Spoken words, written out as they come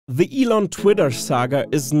The Elon Twitter saga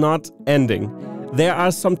is not ending. There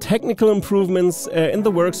are some technical improvements in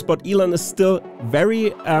the works, but Elon is still very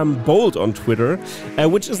bold on Twitter,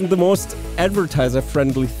 which isn't the most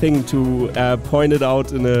advertiser-friendly thing to point it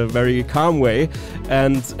out in a very calm way.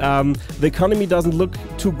 And the economy doesn't look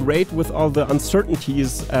too great with all the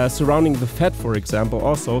uncertainties surrounding the Fed, for example,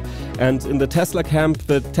 also. And in the Tesla camp,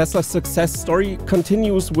 the Tesla success story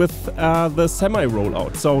continues with the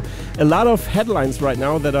semi-rollout. So a lot of headlines right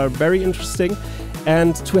now that are very interesting.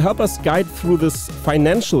 And to help us guide through this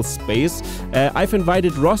financial space, I've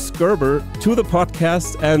invited Gerber to the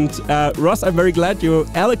podcast. And Ross, I'm very glad you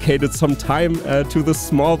allocated some time to this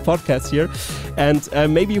small podcast here. And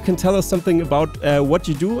maybe you can tell us something about what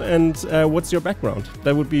you do and what's your background.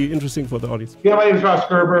 That would be interesting for the audience. Yeah, my name is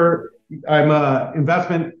Gerber. I'm an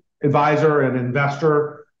investment advisor and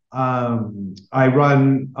investor. I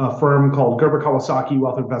run a firm called Gerber Kawasaki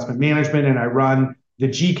Wealth Investment Management, and I run the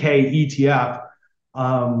GK ETF.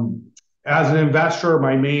 As an investor,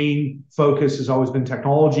 my main focus has always been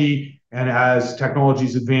technology, and as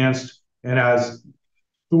technology's advanced and as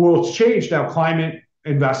the world's changed, now climate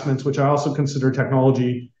investments, which I also consider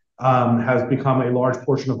technology, has become a large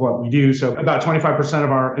portion of what we do. So about 25%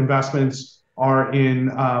 of our investments are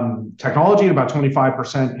in technology, and about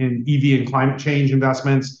 25% in EV and climate change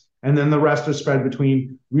investments. And then the rest is spread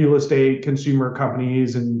between real estate, consumer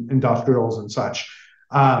companies, and industrials and such.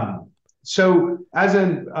 So as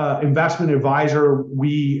an investment advisor,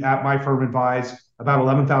 we at my firm advise about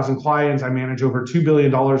 11,000 clients. I manage over $2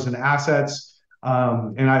 billion in assets,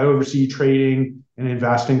 and I oversee trading and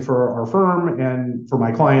investing for our firm and for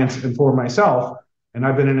my clients and for myself. And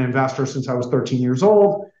I've been an investor since I was 13 years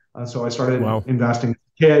old. So I started investing as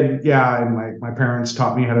a kid. Yeah, and my parents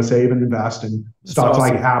taught me how to save and invest in stocks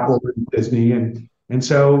like Apple and Disney. And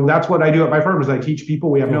so that's what I do at my firm is I teach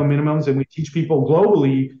people. We have no minimums, and we teach people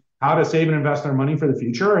globally how to save and invest their money for the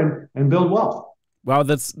future and build wealth. Wow,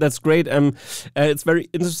 that's great. It's very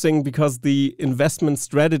interesting because the investment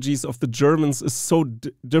strategies of the Germans is so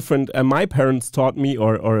different. My parents taught me,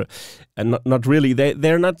 or not really.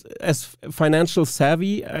 They're not as financial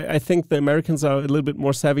savvy. I think the Americans are a little bit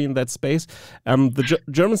more savvy in that space. The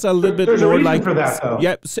Germans are a little bit more like, for that, though.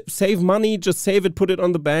 Yeah, save money, just save it, put it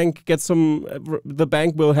on the bank, get some. The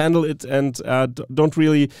bank will handle it, and don't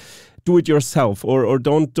really do it yourself, or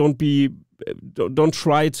don't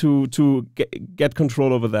try to get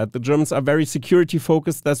control over that. The Germans are very security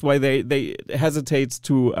focused. That's why they hesitate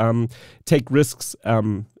to take risks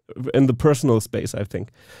in the personal space, I think.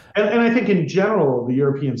 And I think in general, the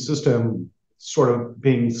European system, sort of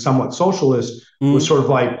being somewhat socialist, was sort of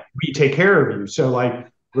like, we take care of you. So like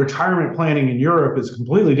retirement planning in Europe is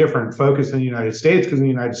completely different focus than the United States, because in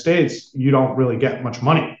the United States, you don't really get much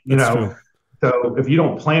money, That's true. So if you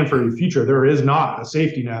don't plan for your future, there is not a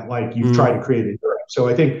safety net like you've tried to create in Europe. So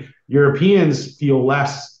I think Europeans feel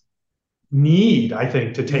less need, I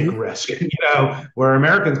think, to take risk, where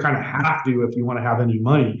Americans kind of have to if you want to have any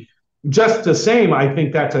money. Just the same, I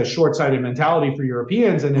think that's a short-sighted mentality for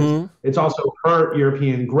Europeans, and it's also hurt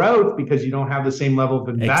European growth because you don't have the same level of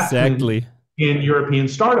investment in European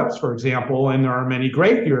startups, for example, and there are many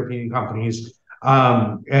great European companies.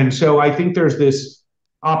 And so I think there's this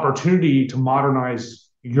opportunity to modernize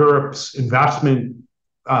Europe's investment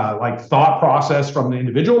thought process from the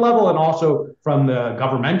individual level and also from the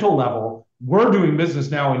governmental level. We're doing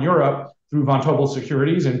business now in Europe through Vontobel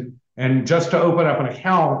Securities, and just to open up an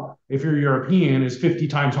account, if you're European, is 50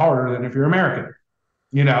 times harder than if you're American.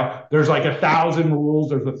 There's like 1,000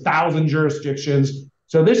 rules, there's 1,000 jurisdictions.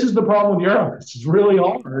 So this is the problem with Europe. It's really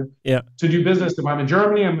hard to do business. If I'm in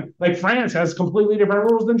Germany, like France has completely different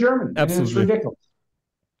rules than Germany. Absolutely. And it's ridiculous.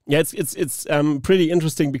 Yeah, it's pretty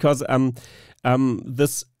interesting because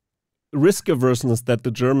this risk averseness that the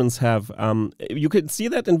Germans have, you can see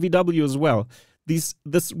that in VW as well. This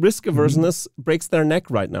risk averseness breaks their neck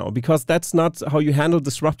right now because that's not how you handle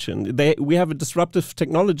disruption. We have a disruptive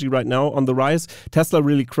technology right now on the rise. Tesla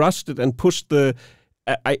really crushed it and pushed the,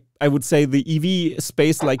 I would say, the EV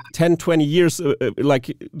space like 10, 20 years,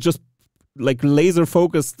 like laser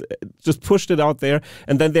focused, just pushed it out there,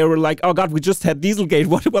 and then they were like, "Oh God, we just had Dieselgate.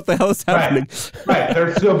 What the hell is happening?" Right.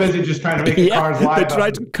 They're so busy just trying to make the cars live. They try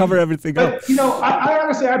to cover everything up. I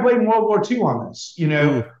honestly, I blame World War II on this.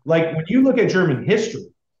 Like when you look at German history,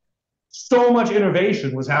 so much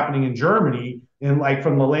innovation was happening in Germany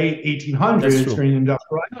from the late 1800s during the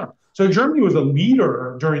industrial era. So Germany was a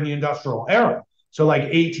leader during the industrial era. So like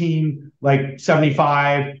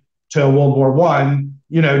 1875 to World War I.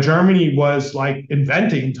 Germany was like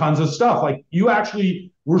inventing tons of stuff. Like you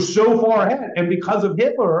actually were so far ahead. And because of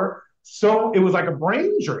Hitler, so it was like a brain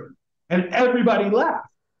injury and everybody left.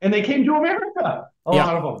 and they came to America. A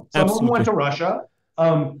lot of them. Some of them went absolutely. to Russia.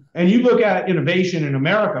 And you look at innovation in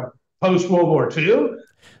America post World War II,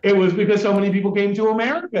 it was because so many people came to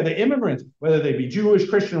America, the immigrants, whether they be Jewish,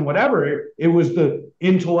 Christian, whatever. It was the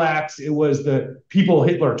intellects, it was the people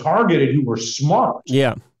Hitler targeted who were smart.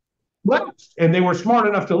 Yeah. Left, and they were smart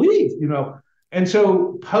enough to leave, you know. And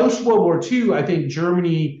so post World War II, I think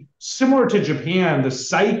Germany, similar to Japan, the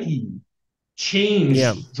psyche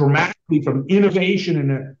changed dramatically from innovation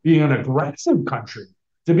and being an aggressive country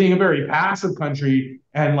to being a very passive country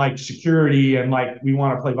and like security and like we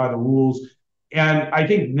want to play by the rules. And I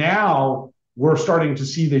think now we're starting to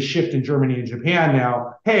see this shift in Germany and Japan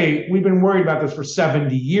now. Hey, we've been worried about this for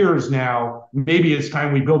 70 years now. Maybe it's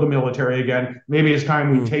time we build a military again. Maybe it's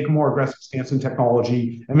time we take a more aggressive stance in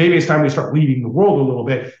technology. And maybe it's time we start leading the world a little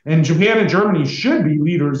bit. And Japan and Germany should be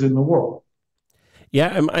leaders in the world.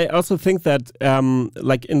 Yeah, I also think that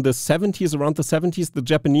like in the 70s, around the 70s, the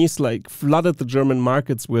Japanese like flooded the German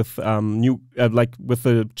markets with with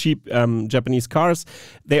the cheap Japanese cars.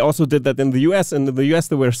 They also did that in the US, and in the US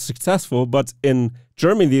they were successful, but in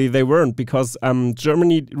Germany they weren't, because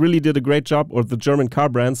Germany really did a great job, or the German car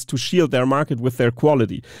brands, to shield their market with their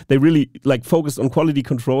quality. They really like focused on quality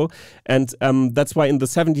control, and that's why in the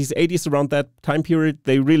 70s, 80s, around that time period,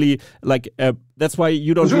 they really like. That's why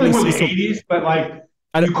you don't really see the 80s, but like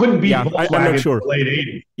you couldn't beat Volkswagen I'm not sure. in the late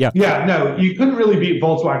 80s. Yeah, no, you couldn't really beat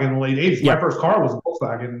Volkswagen in the late 80s. Yeah. My first car was a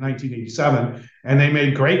Volkswagen in 1987, and they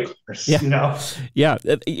made great cars. Yeah. You know. Yeah,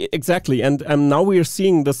 exactly. And now we are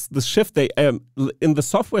seeing this shift. They in the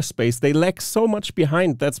software space, they lag so much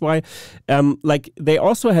behind. That's why, like they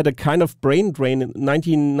also had a kind of brain drain in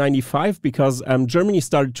 1995, because Germany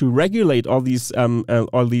started to regulate all these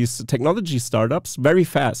technology startups very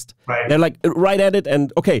fast. Right. They're like right at it,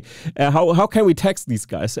 and okay, how can we tax these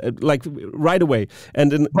guys like right away?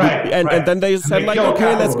 And and then they said like,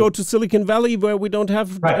 okay, let's go to Silicon Valley where we don't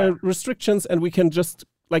have restrictions, and we can just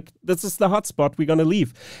like, this is the hotspot, we're gonna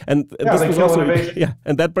leave. And this was also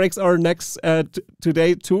and that breaks our necks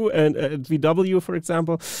today too, and at VW, for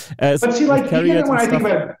example. But see, like even when I think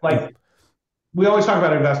about like, we always talk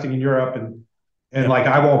about investing in Europe, and like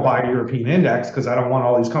I won't buy a European index because I don't want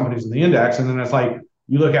all these companies in the index. And then it's like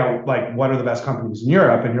you look at like what are the best companies in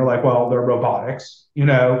Europe, and you're like, well, they're robotics, you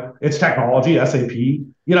know, it's technology, SAP, you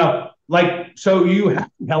know, like, so you have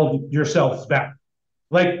held yourselves back.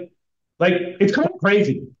 Like it's kind of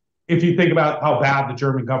crazy if you think about how bad the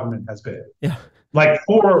German government has been. Yeah. Like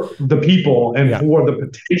for the people and for the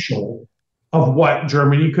potential of what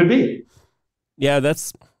Germany could be. Yeah,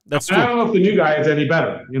 that's true. I don't know if the new guy is any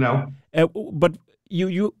better, you know. But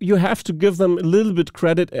you have to give them a little bit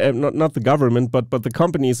credit, not the government, but the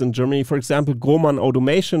companies in Germany. For example, Grohmann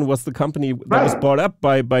Automation was the company that was bought up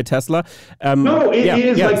by Tesla. No, it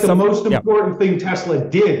is like the most important thing Tesla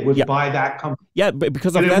did was buy that company. Yeah,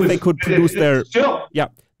 because of that they could produce their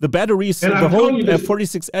the batteries. The whole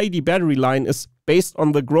 4680 battery line is based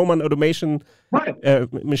on the Grohmann Automation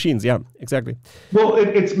machines. Yeah, exactly. Well,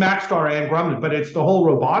 it's Maxstar and Grumman, but it's the whole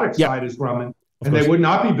robotics side is Grumman. And they would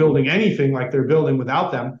not be building anything like they're building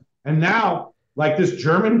without them. And now, like this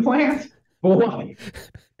German plant, boy,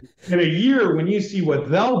 in a year when you see what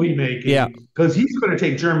they'll be making, because he's going to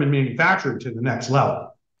take German manufacturing to the next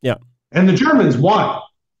level. Yeah. And the Germans won,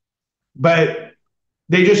 but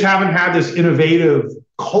they just haven't had this innovative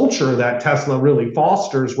culture that Tesla really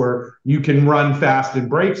fosters, where you can run fast and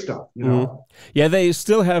break stuff, you know. Yeah, they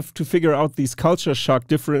still have to figure out these culture shock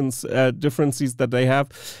differences that they have,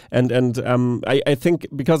 and I think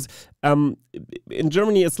because in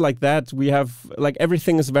Germany it's like that. We have like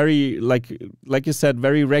everything is very like you said,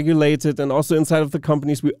 very regulated, and also inside of the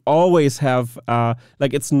companies we always have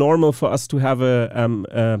like it's normal for us to have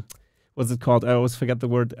a what's it called? I always forget the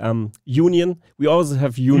word. Union. We always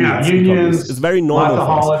have unions. Yeah, unions. It's very normal. Lots of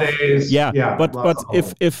holidays. Yeah. But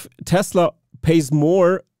if Tesla pays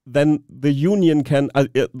more than the union can,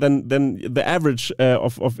 than the average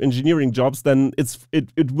of engineering jobs, then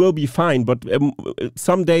it will be fine. But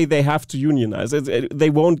someday they have to unionize. They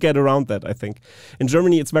won't get around that. I think in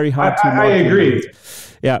Germany it's very hard to. I agree.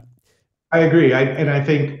 Yeah, I agree. I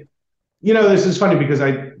think, you know, this is funny because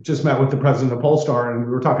I just met with the president of Polestar, and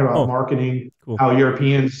we were talking about marketing, how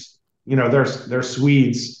Europeans, you know, they're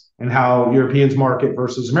Swedes, and how Europeans market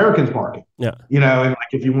versus Americans market. Yeah. You know, and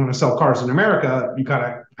like if you want to sell cars in America, you kind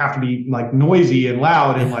of have to be like noisy and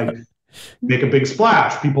loud and like make a big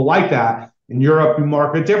splash. People like that. In Europe, you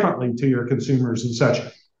market differently to your consumers and such.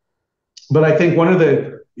 But I think one of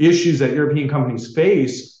the issues that European companies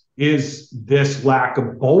face is this lack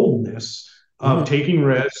of boldness of taking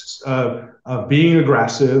risks, of being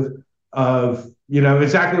aggressive, of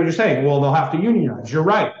exactly what you're saying. Well, they'll have to unionize. You're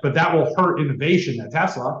right, but that will hurt innovation at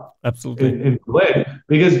Tesla. Absolutely. In Berlin,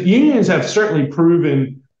 because unions have certainly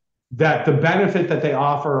proven that the benefit that they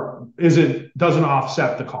offer doesn't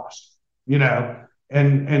offset the cost,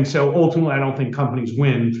 and so ultimately, I don't think companies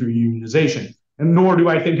win through unionization, and nor do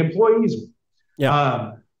I think employees win.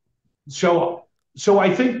 Yeah. So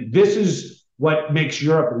I think this is what makes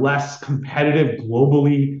Europe less competitive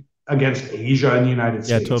globally against Asia and the United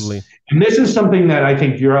States. Yeah, totally. And this is something that I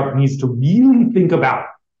think Europe needs to really think about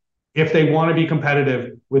if they want to be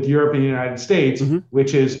competitive with Europe and the United States,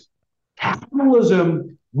 which is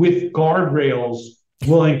capitalism with guardrails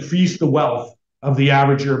will increase the wealth of the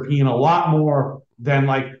average European a lot more than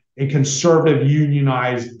like a conservative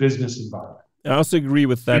unionized business environment. I also agree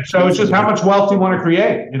with that. And so it's just how much wealth do you want to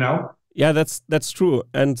create, Yeah, that's true.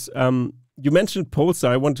 And you mentioned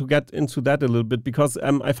Polestar. I want to get into that a little bit because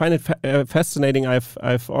I find it fascinating.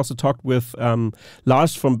 I've also talked with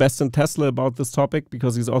Lars from Best in Tesla about this topic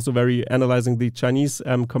because he's also very analyzing the Chinese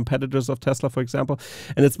competitors of Tesla, for example.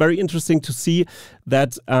 And it's very interesting to see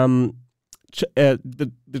that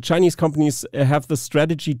the Chinese companies have the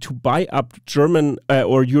strategy to buy up German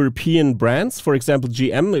or European brands. For example,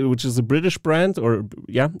 GM, which is a British brand, or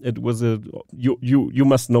it was you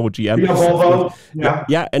must know GM. Yeah, Volvo.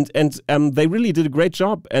 Yeah, and they really did a great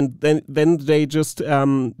job. And then they just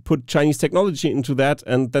put Chinese technology into that,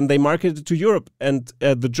 and then they marketed it to Europe. And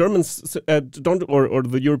the Germans don't, or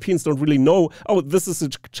the Europeans don't really know. Oh, this is a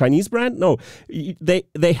Chinese brand. No,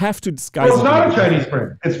 they have to disguise. Well, it's not a Chinese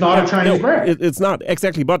brand. It's not a Chinese brand. It's not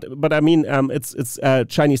exactly, but I mean, it's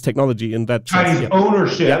Chinese technology in that Chinese sense,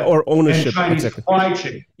 ownership, or ownership, and Chinese supply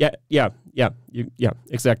chain. Yeah,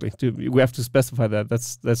 exactly. We have to specify that.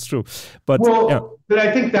 That's true. But but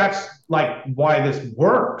I think that's like why this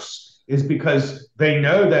works is because they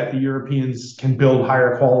know that the Europeans can build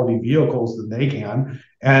higher quality vehicles than they can,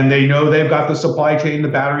 and they know they've got the supply chain, the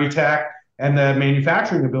battery tech, and the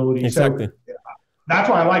manufacturing ability. Exactly. So that's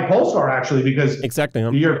why I like Polestar actually, because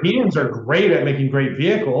the Europeans are great at making great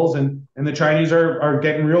vehicles, and the Chinese are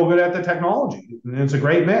getting real good at the technology, and it's a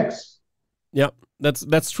great mix. Yeah,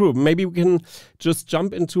 that's true. Maybe we can just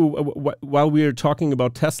jump into while we're talking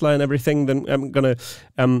about Tesla and everything. Then I'm gonna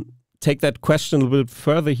take that question a little bit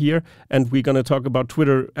further here, and we're gonna talk about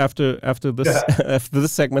Twitter after this after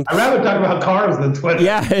this segment. I'd rather talk about cars than Twitter.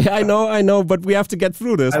 Yeah, I know, but we have to get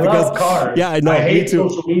through this. I love cars. Yeah, I know. I hate me too.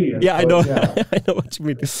 social media. Yeah, I know. Yeah. I know what you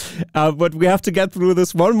mean. But we have to get through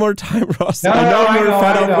this one more time, Ross. No, I know you're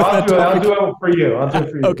fed up with that topic. I'll do it for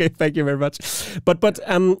you. Okay, thank you very much. But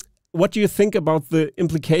what do you think about the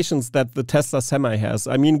implications that the Tesla Semi has?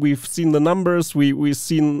 I mean, we've seen the numbers, we've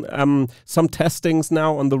seen some testings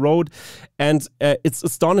now on the road, and it's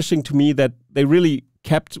astonishing to me that they really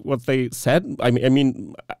kept what they said. I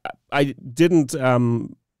mean, I didn't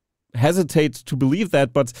hesitate to believe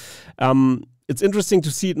that, but it's interesting to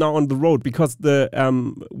see it now on the road because the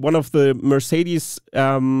one of the Mercedes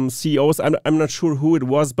CEOs, I'm not sure who it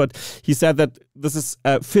was, but he said that this is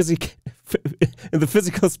in the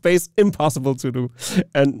physical space impossible to do,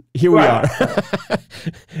 and here we are.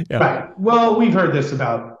 Right. Well, we've heard this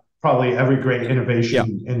about probably every great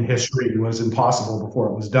innovation in history was impossible before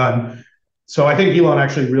it was done. So I think Elon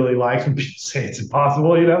actually really likes when people say it's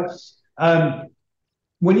impossible.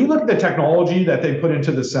 When you look at the technology that they put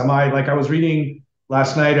into the Semi, like I was reading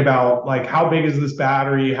last night about like how big is this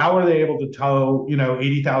battery? How are they able to tow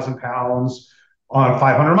 80,000 pounds on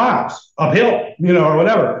 500 miles uphill, or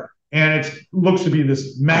whatever? And it looks to be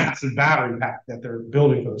this massive battery pack that they're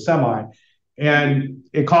building for the Semi. And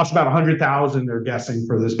it costs about 100,000, they're guessing,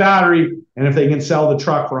 for this battery. And if they can sell the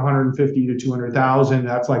truck for 150 to 200,000,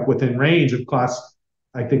 that's like within range of Class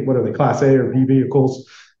A or B vehicles.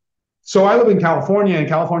 So I live in California, and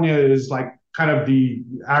California is like kind of the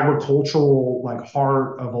agricultural like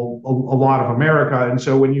heart of a lot of America. And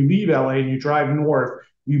so when you leave LA and you drive north,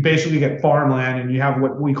 you basically get farmland, and you have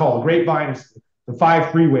what we call a grapevine, the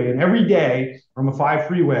 5 freeway. And every day from the 5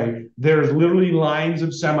 freeway, there's literally lines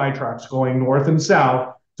of semi-trucks going north and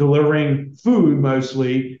south, delivering food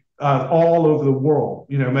mostly all over the world,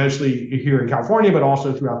 mostly here in California, but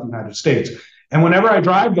also throughout the United States. And whenever I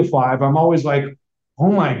drive the 5, I'm always like,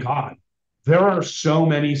 oh my God, there are so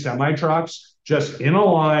many semi-trucks just in a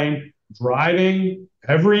line, driving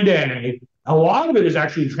every day. A lot of it is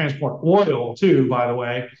actually transport oil too, by the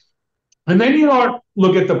way. And then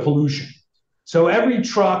look at the pollution. So every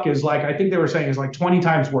truck is like, I think they were saying is like 20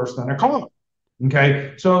 times worse than a car.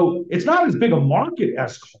 Okay. So it's not as big a market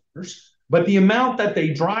as cars, but the amount that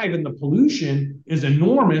they drive and the pollution is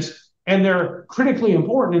enormous, and they're critically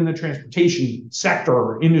important in the transportation sector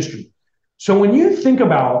or industry. So when you think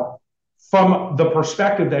about from the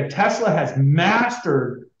perspective that Tesla has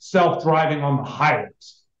mastered self-driving on the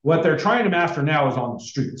highways. What they're trying to master now is on the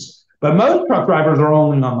streets. But most truck drivers are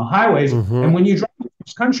only on the highways. And when you drive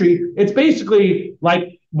this country, it's basically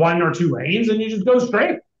like 1 or 2 lanes and you just go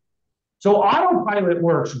straight. So autopilot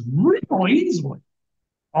works real easily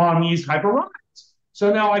on these type of rides.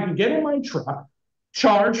 So now I can get in my truck,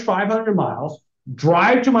 charge 500 miles,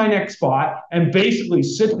 drive to my next spot, and basically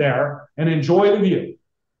sit there and enjoy the view.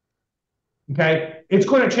 Okay? It's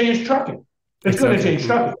going to change trucking. It's going to change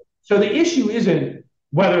trucking. So the issue isn't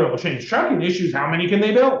whether it will change trucking. The issue is how many can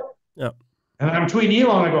they build? Yeah. And I'm tweeting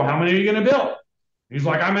Elon, I go, how many are you going to build? He's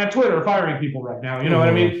like, I'm at Twitter firing people right now. You know what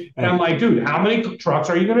I mean? And I'm like, dude, how many trucks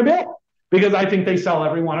are you going to build? Because I think they sell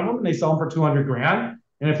every one of them and they sell them for 200 grand.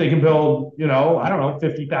 And if they can build, you know, I don't know,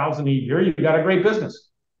 50,000 a year, you got a great business.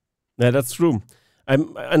 Yeah, that's true.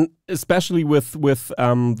 And especially with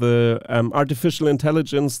the artificial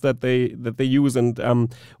intelligence that they use,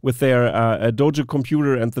 and with their Dojo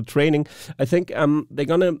computer and the training, I think they're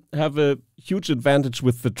gonna have a huge advantage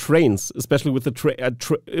with the trains, especially with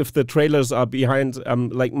the if the trailers are behind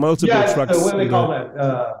like multiple trucks. What do they call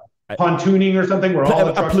that? Pontooning or something, where all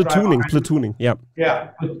the trucks platooning, yeah.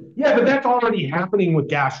 But that's already happening with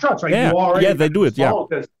gas trucks, right? Yeah, they do it. Yeah.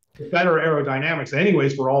 Better aerodynamics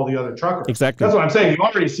anyways for all the other truckers. Exactly. That's what I'm saying. You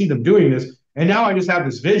already see them doing this. And now I just have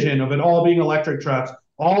this vision of it all being electric trucks,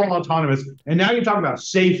 all autonomous. And now you talk about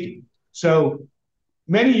safety. So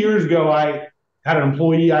many years ago, I had an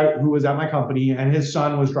employee who was at my company, and his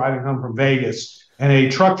son was driving home from Vegas, and a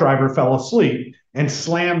truck driver fell asleep and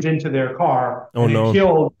slammed into their car and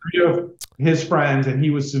killed 3 of his friends, and he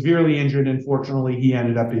was severely injured. And fortunately, he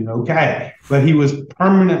ended up being okay. But he was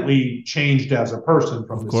permanently changed as a person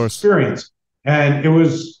from this experience. And it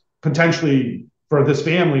was potentially, for this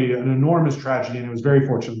family, an enormous tragedy, and it was very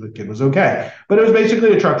fortunate the kid was okay. But it was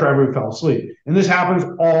basically a truck driver who fell asleep. And this happens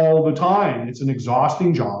all the time. It's an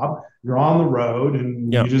exhausting job. You're on the road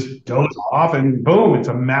and you just doze off, and boom, it's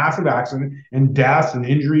a massive accident, and deaths and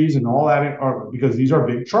injuries and all that because these are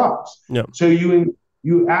big trucks. So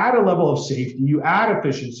you add a level of safety, you add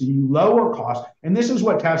efficiency, you lower costs. And this is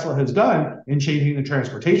what Tesla has done in changing the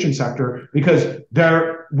transportation sector, because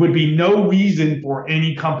there would be no reason for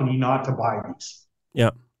any company not to buy these. Yeah,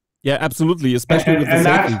 absolutely. Especially with the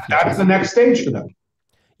safety features. That's the next stage for them.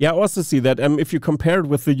 Yeah, I also see that if you compare it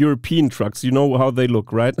with the European trucks, you know how they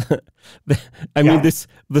look, right? I mean, this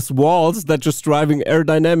walls that just driving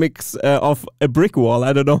aerodynamics of a brick wall.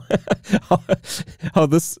 I don't know how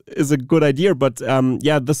this is a good idea, but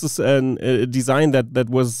yeah, this is a design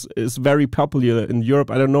that is very popular in Europe.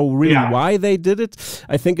 I don't know really why they did it.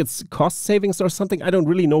 I think it's cost savings or something. I don't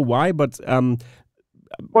really know why, but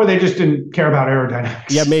or they just didn't care about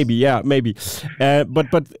aerodynamics. Yeah, maybe.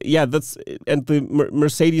 But yeah, that's, and the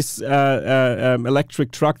Mercedes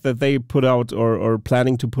electric truck that they put out or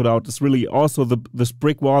planning to put out is really also this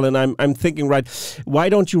brick wall. And I'm thinking, right, why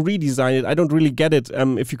don't you redesign it? I don't really get it.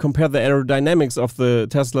 If you compare the aerodynamics of the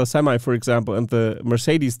Tesla Semi, for example, and the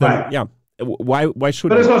Mercedes, then yeah, why should?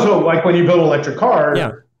 But it's also like when you build an electric car.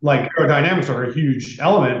 Yeah. Like aerodynamics are a huge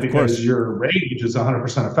element because your range is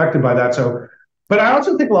 100% affected by that. So. But I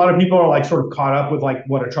also think a lot of people are like sort of caught up with like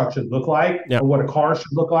what a truck should look like or what a car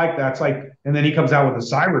should look like. That's like, and then he comes out with a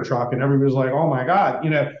cyber truck and everybody's like, oh my God, you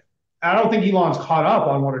know, I don't think Elon's caught up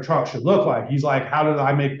on what a truck should look like. He's like, how did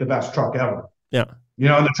I make the best truck ever? Yeah. You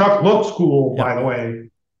know, and the truck looks cool, by the way,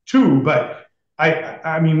 too. But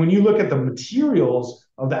I mean, when you look at the materials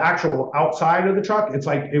of the actual outside of the truck, it's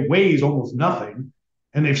like it weighs almost nothing.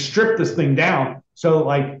 And they've stripped this thing down. So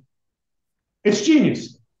like, it's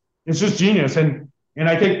genius. It's just genius. And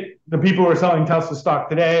I think the people who are selling Tesla stock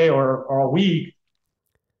today or all week,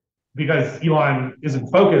 because Elon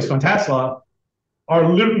isn't focused on Tesla, are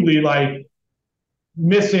literally like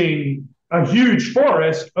missing a huge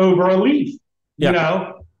forest over a leaf, you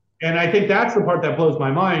know? And I think that's the part that blows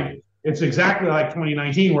my mind. It's exactly like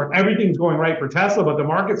 2019 where everything's going right for Tesla, but the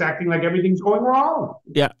market's acting like everything's going wrong.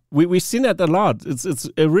 Yeah, we've seen that a lot. It's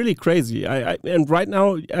really crazy. And right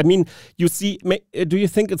now, I mean, you see, do you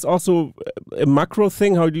think it's also a macro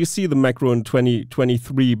thing? How do you see the macro in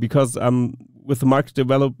 2023? Because with the market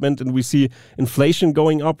development and we see inflation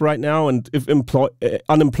going up right now, and if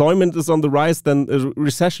unemployment is on the rise, then a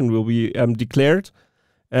recession will be declared.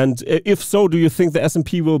 And if so, do you think the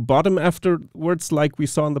S&P will bottom afterwards, like we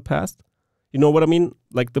saw in the past? You know what I mean?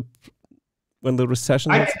 Like when the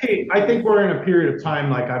recession. I think we're in a period of time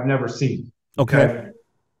like I've never seen. Okay.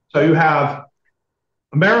 So you have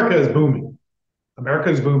America is booming. America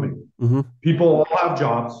is booming. Mm-hmm. People all have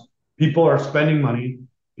jobs. People are spending money.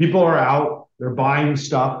 People are out. They're buying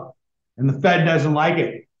stuff, and the Fed doesn't like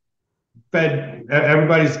it. Fed,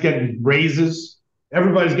 everybody's getting raises,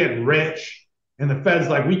 everybody's getting rich, and the Fed's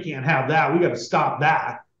like, we can't have that. We got to stop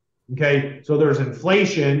that. Okay, so there's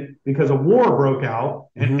inflation because a war broke out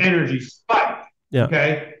and energy spiked. Yeah.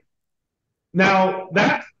 Okay, now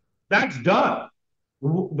that's done.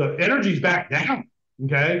 The energy's back down.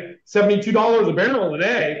 Okay, $72 a barrel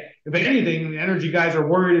today. If anything, the energy guys are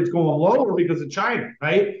worried it's going lower because of China,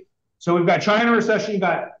 right? So we've got China recession, you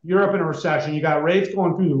got Europe in a recession, you got rates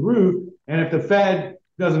going through the roof, and if the Fed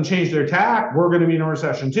doesn't change their tack, we're going to be in a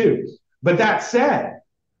recession too. But that said,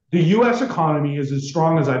 the U.S. economy is as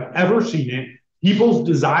strong as I've ever seen it. People's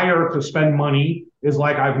desire to spend money is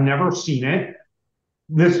like I've never seen it.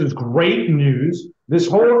 This is great news. This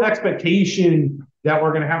whole expectation that we're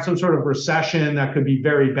going to have some sort of recession that could be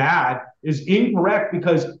very bad is incorrect,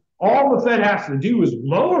 because all the Fed has to do is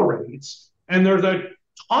lower rates, and there's a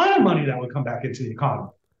ton of money that would come back into the economy.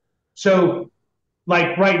 So,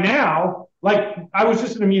 like right now, like I was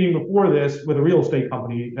just in a meeting before this with a real estate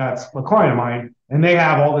company that's a client of mine, and they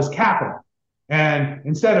have all this capital. And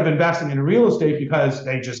instead of investing in real estate because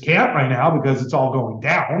they just can't right now because it's all going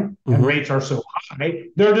down and rates are so high,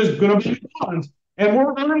 they're just going to buy bonds. And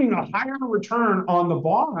we're earning a higher return on the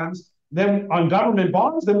bonds than on government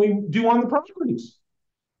bonds than we do on the properties.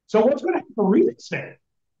 So what's going to happen to real estate?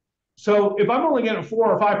 So if I'm only getting a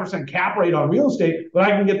 4 or 5% cap rate on real estate, but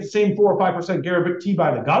I can get the same 4 or 5% guarantee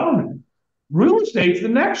by the government, real estate's the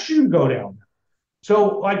next shoe to go down.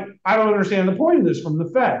 So, like, I don't understand the point of this from the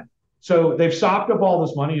Fed. So they've sopped up all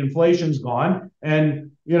this money, inflation's gone,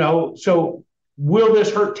 and so will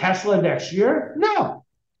this hurt Tesla next year? No,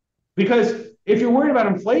 because if you're worried about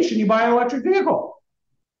inflation, you buy an electric vehicle.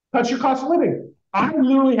 Cuts your cost of living. I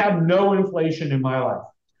literally have no inflation in my life.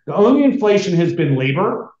 The only inflation has been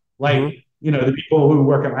labor, like the people who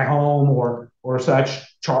work at my home or such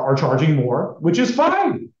are charging more, which is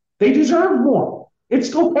fine. They deserve more. It's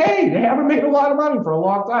still paid. They haven't made a lot of money for a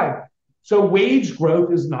long time. So wage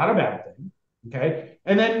growth is not a bad thing. Okay.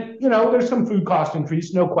 And then, there's some food cost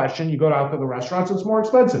increase, no question. You go out to the restaurants, it's more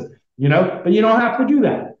expensive, but you don't have to do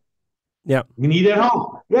that. Yeah. You can eat at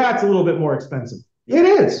home. Yeah, it's a little bit more expensive. It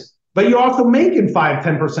is. But you're also making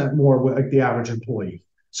 5-10% more like the average employee.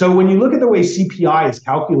 So when you look at the way CPI is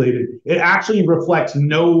calculated, it actually reflects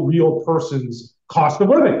no real person's cost of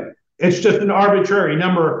living. It's just an arbitrary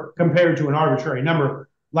number compared to an arbitrary number.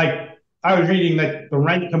 Like I was reading that the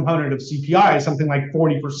rent component of CPI is something like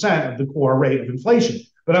 40% of the core rate of inflation.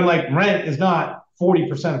 But I'm like, rent is not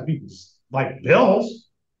 40% of people's like bills.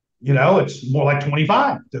 It's more like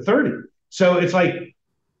 25 to 30. So it's like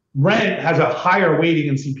rent has a higher weighting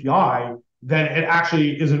in CPI than it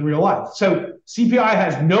actually is in real life. So CPI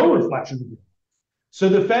has no reflection. So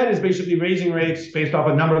the Fed is basically raising rates based off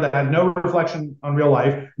a number that has no reflection on real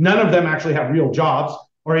life. None of them actually have real jobs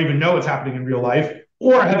or even know what's happening in real life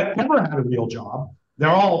or have ever had a real job. They're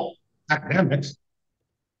all academics.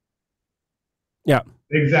 Yeah.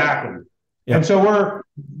 Exactly. Yeah. And so we're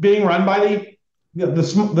being run by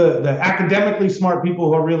the academically smart people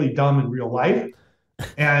who are really dumb in real life.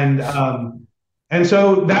 And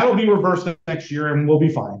so that'll be reversed next year and we'll be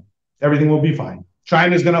fine. Everything will be fine.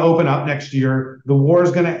 China's going to open up next year. The war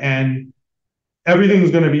is going to end.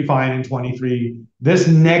 Everything's going to be fine in 23. This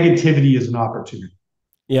negativity is an opportunity.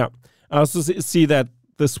 Yeah. I also see that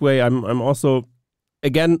this way. I'm also,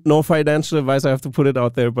 again, no financial advice. I have to put it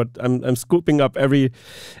out there, but I'm scooping up every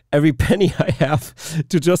penny I have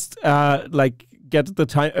to just get the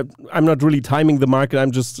time. I'm not really timing the market.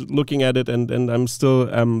 I'm just looking at it, and I'm still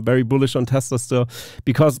very bullish on Tesla still,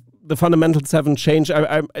 because the fundamentals haven't changed.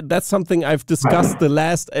 That's something I've discussed the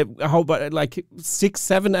last, how about like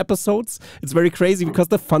 6-7 episodes? It's very crazy because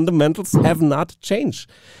the fundamentals have not changed.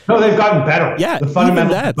 No, they've gotten better. Yeah, the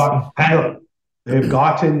fundamentals have gotten better. They've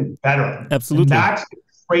gotten better. Absolutely. And that's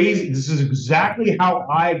crazy. This is exactly how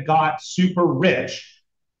I got super rich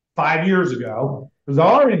 5 years ago, because I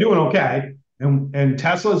was already doing okay. And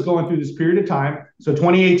Tesla is going through this period of time. So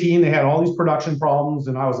 2018, they had all these production problems.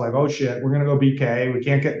 And I was like, oh, shit, we're going to go BK. We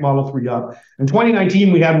can't get Model 3 up. In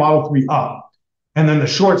 2019, we had Model 3 up. And then the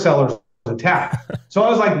short sellers attacked. So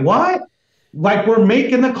I was like, what? Like, we're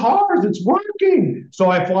making the cars. It's working.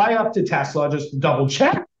 So I fly up to Tesla just to double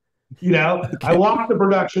check. Okay. I walk the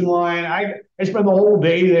production line. I spend the whole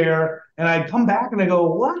day there. And I come back and I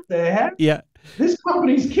go, what the heck? Yeah. This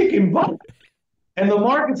company's kicking butt. And the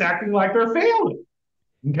market's acting like they're failing.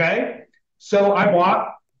 Okay. So I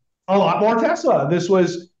bought a lot more Tesla. This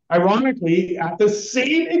was ironically at the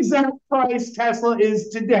same exact price Tesla is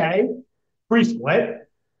today, pre-split.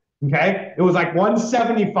 Okay. It was like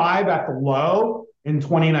 175 at the low in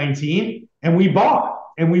 2019. And we bought.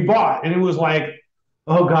 And it was like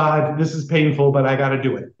oh God, this is painful, but I got to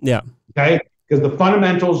do it. Yeah. Okay. Because the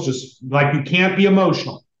fundamentals just like you can't be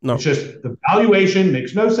emotional. No. It's just the valuation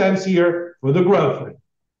makes no sense here for the growth rate.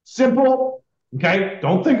 Simple. Okay.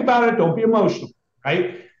 Don't think about it. Don't be emotional.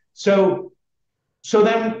 Right. So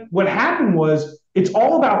then what happened was it's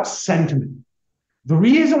all about sentiment. The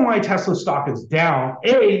reason why Tesla stock is down,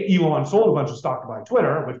 Elon sold a bunch of stock to buy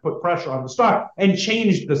Twitter, which put pressure on the stock and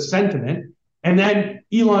changed the sentiment. And then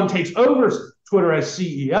Elon takes over Twitter as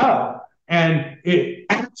CEO, and it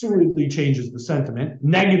absolutely changes the sentiment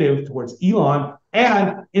negative towards Elon.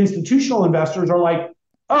 And institutional investors are like,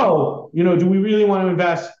 oh, do we really want to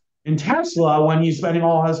invest in Tesla when he's spending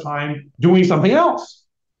all his time doing something else?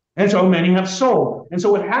 And so many have sold. And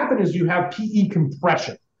so what happened is you have PE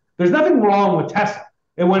compression. There's nothing wrong with Tesla.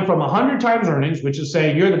 It went from 100 times earnings, which is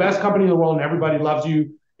saying you're the best company in the world and everybody loves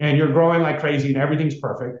you and you're growing like crazy and everything's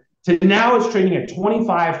perfect, to now it's trading at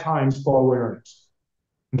 25 times forward earnings.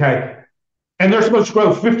 Okay. And they're supposed to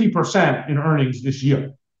grow 50% in earnings this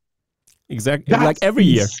year. Exactly. That's like every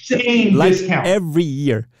year. Insane like discount. Every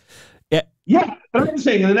year. Yeah. Yeah. But I'm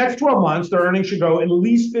saying in the next 12 months, their earnings should grow at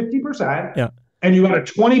least 50%. Yeah. And you got a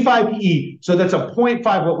 25 PE. So that's a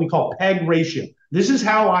 0.5, what we call PEG ratio. This is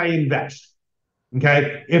how I invest.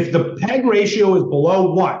 Okay. If the PEG ratio is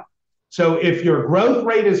below 1, so if your growth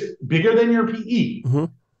rate is bigger than your PE,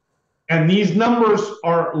 and these numbers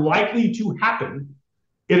are likely to happen,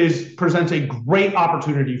 it presents a great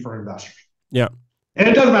opportunity for investors. Yeah. And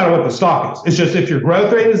it doesn't matter what the stock is. It's just if your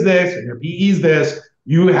growth rate is this and your PE is this,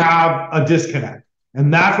 you have a disconnect.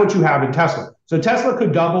 And that's what you have in Tesla. So Tesla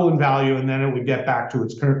could double in value and then it would get back to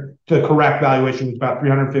its the correct valuation, which is about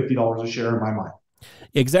 $350 a share in my mind.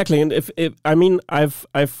 Exactly. And if I mean, I've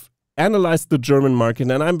analyzed the German market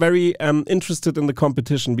and I'm very interested in the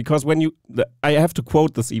competition, because when I have to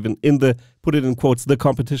quote this even put it in quotes, the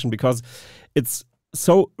competition, because it's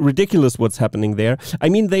so ridiculous what's happening there. I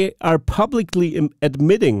mean, they are publicly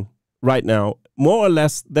admitting right now, more or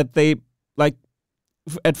less, that they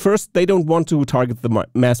at first they don't want to target the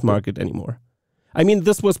mass market anymore. I mean,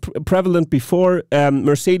 this was prevalent before.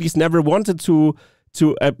 Mercedes never wanted to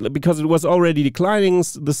because it was already declining,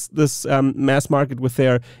 this mass market with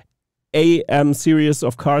their A series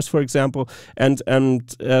of cars, for example, and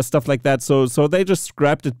stuff like that. So they just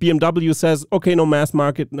scrapped it. BMW says, okay, no mass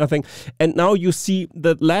market, nothing. And now you see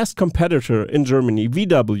the last competitor in Germany,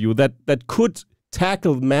 VW, that could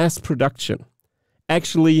tackle mass production,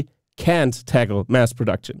 actually can't tackle mass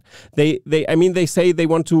production. They say they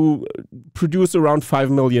want to produce around 5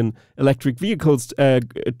 million electric vehicles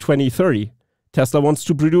 2030. Tesla wants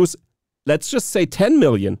to produce, let's just say 10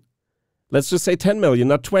 million. Let's just say 10 million,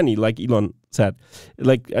 not 20, like Elon said.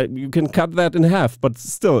 You can cut that in half, but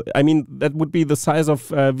still, I mean, that would be the size of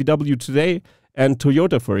VW today and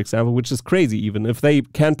Toyota, for example, which is crazy even. If they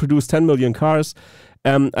can produce 10 million cars,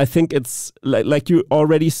 I think it's like you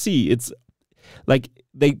already see, it's like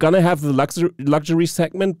they're going to have the luxury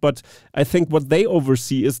segment, but I think what they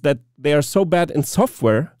oversee is that they are so bad in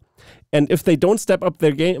software, and if they don't step up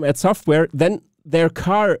their game at software, then their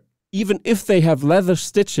car, even if they have leather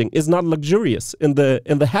stitching, is not luxurious in the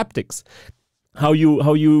haptics. How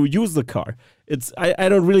you use the car. It's I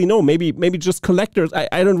don't really know. Maybe just collectors.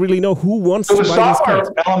 I don't really know who wants to buy these cars. The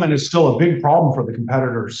software element is still a big problem for the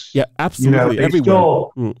competitors. Yeah, absolutely. Everywhere.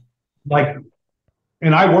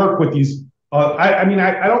 And I work with these. I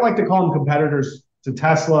don't like to call them competitors to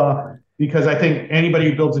Tesla, because I think anybody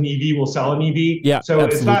who builds an EV will sell an EV. Yeah, so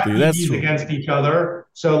absolutely. It's not EVs That's against each other.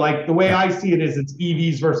 So the way I see it is it's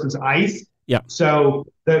EVs versus ICE. Yeah. So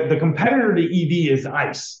the competitor to EV is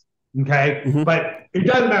ICE. Okay. But it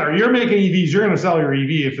doesn't matter. You're making EVs, you're going to sell your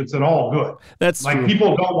EV if it's at all good. That's true.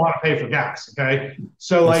 People don't want to pay for gas. Okay.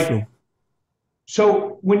 So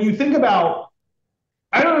so when you think about,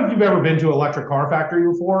 I don't know if you've ever been to an electric car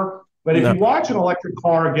factory before, but if you watch an electric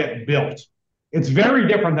car get built, it's very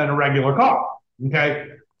different than a regular car. Okay.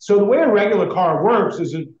 So the way a regular car works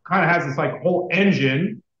is it kind of has this whole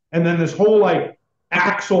engine and then this whole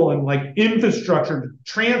axle and infrastructure to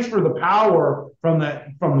transfer the power from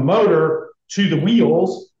the motor to the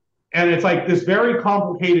wheels. And it's this very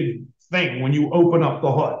complicated thing when you open up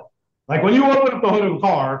the hood. When you open up the hood of a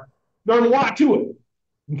car, there's a lot to it.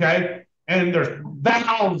 Okay. And there's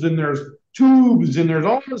valves and there's tubes and there's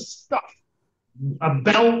all this stuff,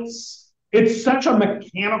 belts. It's such a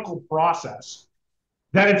mechanical process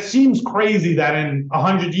that it seems crazy that in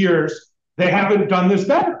 100 years they haven't done this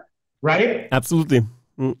better, right? Absolutely.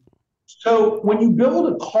 So when you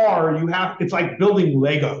build a car, it's like building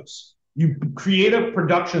Legos. You create a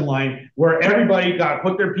production line where everybody got to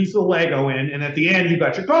put their piece of Lego in, and at the end you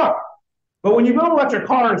got your car. But when you build an electric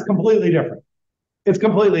car, it's completely different. It's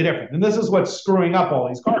completely different. And this is what's screwing up all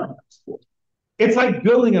these car companies. It's like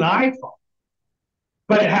building an iPhone,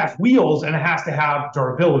 but it has wheels and it has to have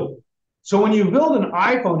durability. So when you build an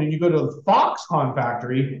iPhone and you go to the Foxconn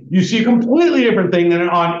factory, you see a completely different thing than an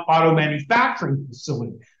auto manufacturing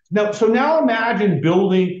facility. Now imagine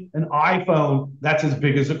building an iPhone that's as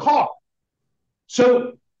big as a car.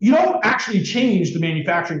 So you don't actually change the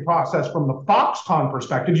manufacturing process from the Foxconn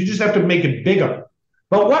perspective. You just have to make it bigger.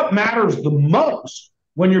 But what matters the most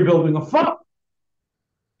when you're building a phone?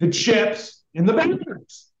 The chips and the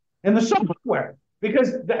batteries and the software.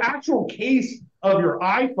 Because the actual case of your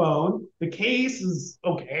iPhone, the case is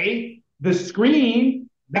okay. The screen,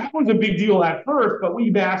 that was a big deal at first, but we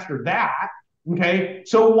mastered that. Okay.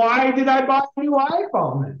 So why did I buy a new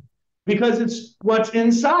iPhone then? Because it's what's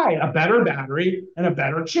inside, a better battery and a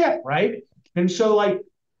better chip, right? And so, like,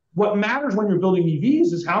 what matters when you're building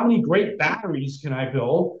EVs is how many great batteries can I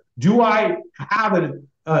build? Do I have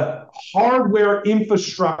a hardware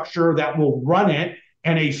infrastructure that will run it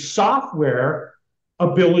and a software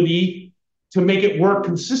ability to make it work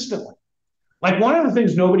consistently? Like, one of the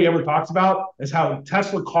things nobody ever talks about is how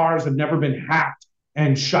Tesla cars have never been hacked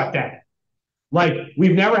and shut down. Like,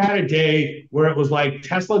 we've never had a day where it was like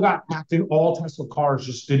Tesla got hacked and all Tesla cars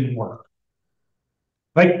just didn't work.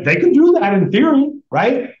 Like, they could do that in theory,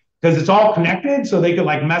 right? Because it's all connected, so they could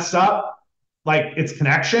like mess up like its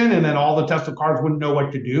connection, and then all the Tesla cars wouldn't know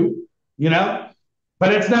what to do, you know?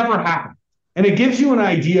 But it's never happened. And it gives you an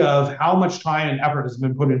idea of how much time and effort has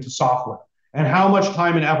been put into software and how much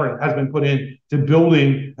time and effort has been put into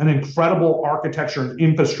building an incredible architecture and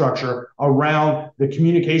infrastructure around the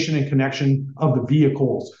communication and connection of the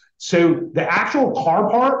vehicles. So the actual car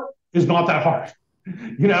part is not that hard.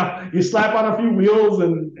 You know, you slap on a few wheels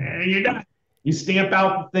and you're done. You stamp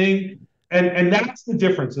out the thing. And that's the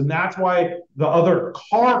difference. And that's why the other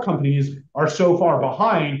car companies are so far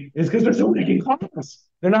behind, is because they're still making cars.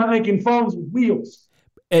 They're not making phones with wheels.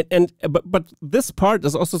 But this part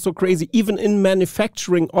is also so crazy. Even in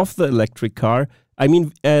manufacturing of the electric car, I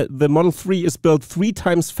mean, the Model 3 is built 3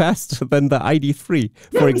 times faster than the ID3,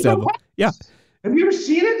 for example. Yeah. Have you ever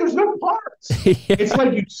seen it? There's no parts. Yeah. It's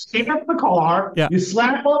like you stamp the car, you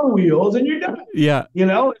slap on the wheels, and you're done. Yeah. You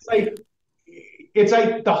know, it's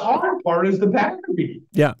like the hard part is the battery.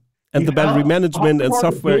 Yeah. And the battery management and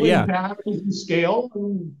software, batteries and scale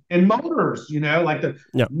and motors, you know, like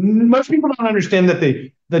most people don't understand that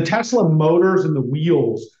the Tesla motors and the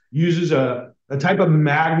wheels uses a type of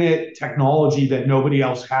magnet technology that nobody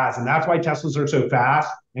else has. And that's why Teslas are so fast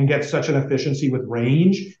and get such an efficiency with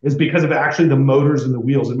range, is because of actually the motors and the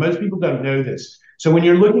wheels. And most people don't know this. So when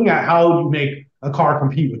you're looking at how you make a car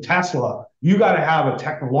compete with Tesla, you got to have a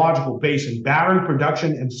technological base in battery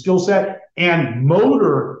production and skill set and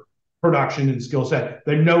motor production and skill set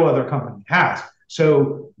that no other company has.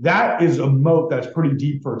 So that is a moat that's pretty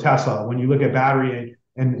deep for Tesla when you look at battery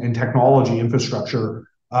and technology infrastructure.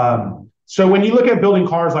 So when you look at building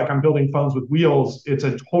cars like I'm building phones with wheels, it's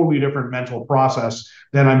a totally different mental process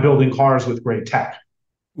than I'm building cars with great tech.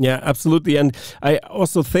 Yeah, absolutely. And I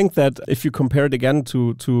also think that if you compare it again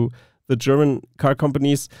to the German car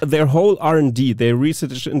companies, their whole R&D, their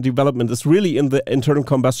research and development is really in the internal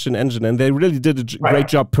combustion engine, and they really did a great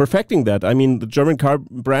job perfecting that. I mean, the German car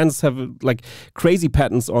brands have like crazy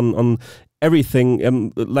patents on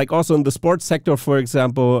everything, like also in the sports sector, for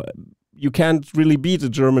example. You can't really beat a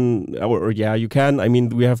German, or yeah, you can. I mean,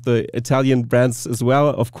 we have the Italian brands as well,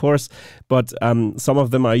 of course, but some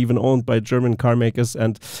of them are even owned by German car makers.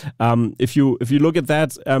 And if you look at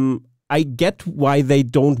that, I get why they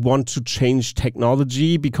don't want to change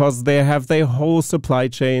technology, because they have their whole supply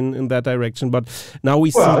chain in that direction. But now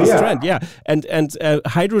we see this trend, and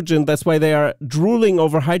hydrogen. That's why they are drooling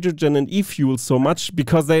over hydrogen and e-fuel so much,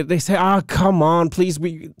 because they say, come on, please,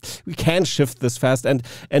 we can't shift this fast. And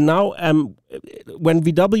now when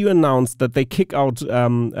VW announced that they kick out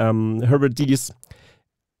Herbert Diess.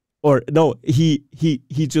 Or no, he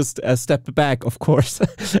just stepped back, of course,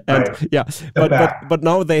 and but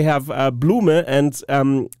now they have Blume, and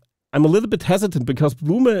I'm a little bit hesitant because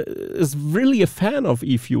Blume is really a fan of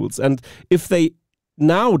e-fuels, and if they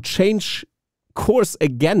now change course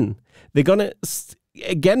again, they're gonna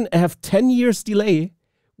again have 10 years delay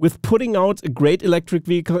with putting out a great electric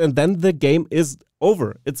vehicle, and then the game is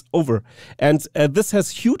over. It's over. And this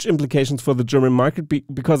has huge implications for the German market,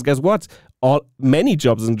 because guess what? Many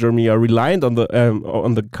jobs in Germany are reliant on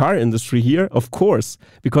the car industry here, of course,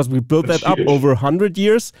 because we built that up over 100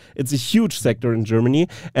 years. It's a huge sector in Germany.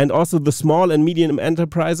 And also the small and medium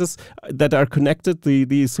enterprises that are connected,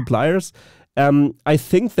 the suppliers. I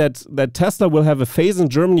think that Tesla will have a phase in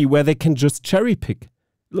Germany where they can just cherry pick.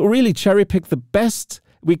 really cherry pick the best,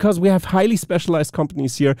 because we have highly specialized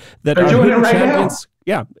companies here that They're are doing hidden it right champions.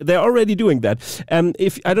 Yeah, they're already doing that.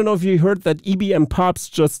 If I don't know if you heard that EBM Pops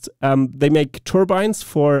just they make turbines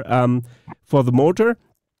for the motor.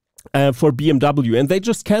 For BMW, and they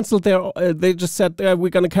just canceled they just said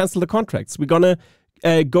we're going to cancel the contracts. We're going to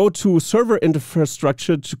go to server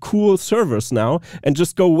infrastructure to cool servers now, and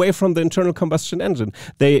just go away from the internal combustion engine.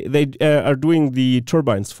 They are doing the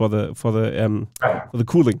turbines for the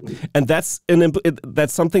cooling, and that's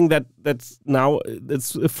something that's now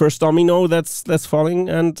it's the first domino that's falling,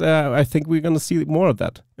 and I think we're going to see more of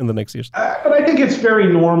that in the next years. But I think it's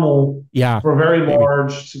very normal for very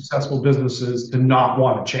large successful businesses to not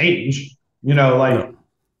want to change.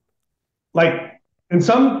 Like in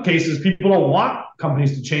some cases, people don't want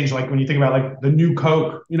companies to change. Like when you think about like the new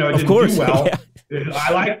Coke, it didn't do well.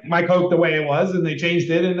 I like my Coke the way it was, and they changed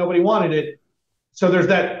it, and nobody wanted it. So there's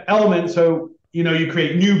that element. So you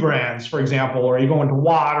create new brands, for example, or you go into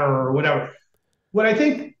water or whatever. What I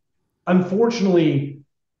think, unfortunately,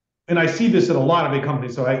 and I see this at a lot of big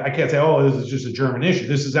companies, so I can't say, oh, this is just a German issue.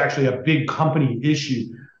 This is actually a big company issue.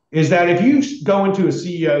 Is that if you go into a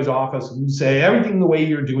CEO's office and you say everything the way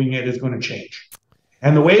you're doing it is going to change,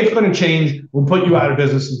 and the way it's going to change will put you out of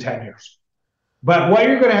business in 10 years. But what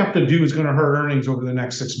you're going to have to do is going to hurt earnings over the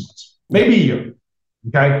next 6 months, maybe a year.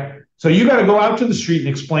 Okay. So you got to go out to the street and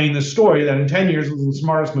explain this story that in 10 years was the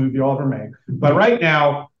smartest move you'll ever make. But right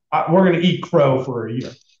now, we're going to eat crow for a year,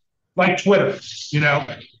 like Twitter,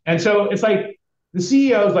 And so it's like the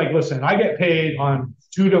CEO's like, listen, I get paid on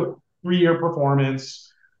 2 to 3 year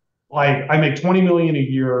performance. Like I make 20 million a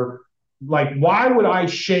year. Like, why would I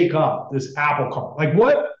shake up this Apple car? Like,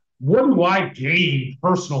 what do I gain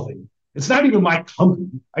personally? It's not even my company.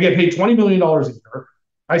 I get paid $20 million a year.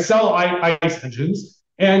 I sell ICE engines,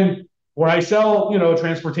 or I sell, a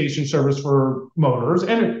transportation service for motors.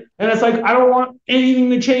 And it's like, I don't want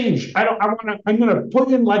anything to change. I'm going to put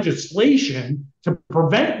in legislation to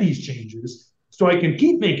prevent these changes so I can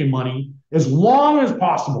keep making money as long as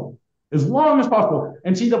possible. And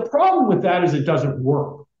see, the problem with that is it doesn't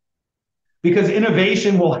work. Because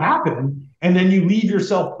innovation will happen, and then you leave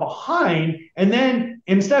yourself behind. And then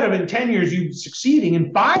instead of in 10 years you succeeding,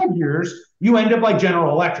 in 5 years, you end up like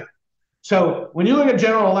General Electric. So when you look at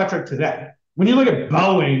General Electric today, when you look at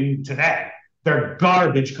Boeing today, they're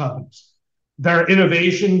garbage companies. Their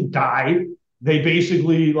innovation died. They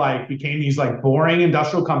basically became these boring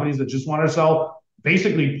industrial companies that just want to sell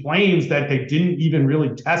basically planes that they didn't even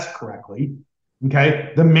really test correctly.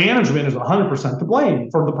 Okay, the management is 100% to blame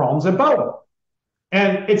for the problems at Boeing.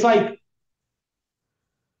 And it's like,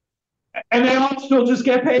 and they all still just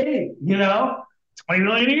get paid, 20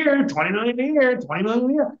 million a year, 20 million a year, 20 million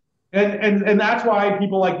a year. And that's why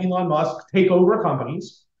people like Elon Musk take over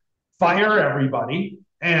companies, fire everybody,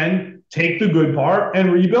 and take the good part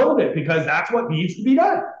and rebuild it, because that's what needs to be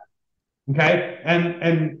done. Okay,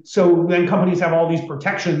 and so then companies have all these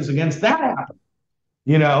protections against that happening.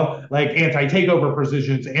 Like anti-takeover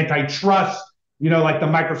provisions, antitrust, like the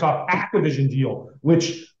Microsoft Activision deal,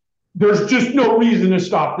 which there's just no reason to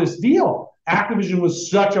stop this deal. Activision was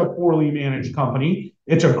such a poorly managed company.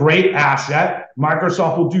 It's a great asset.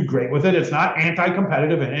 Microsoft will do great with it. It's not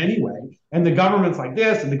anti-competitive in any way. And the government's like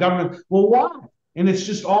this, and the government, well, why? And it's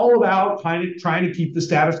just all about trying to keep the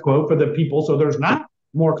status quo for the people, so there's not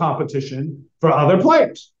more competition for other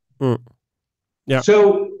players. Yeah.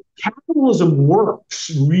 So capitalism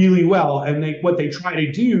works really well, and what they try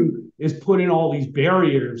to do is put in all these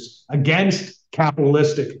barriers against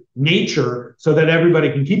capitalistic nature so that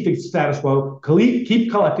everybody can keep the status quo,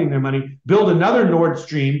 keep collecting their money, build another Nord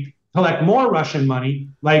Stream, collect more Russian money,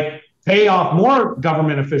 pay off more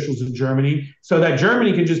government officials in Germany, so that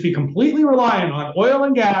Germany can just be completely reliant on oil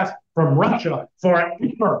and gas from Russia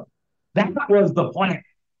forever. That was the plan.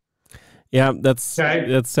 Yeah, that's sad.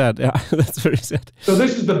 Yeah, that's very sad. So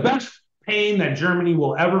this is the best pain that Germany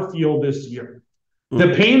will ever feel this year.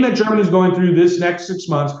 The pain that Germany is going through this next 6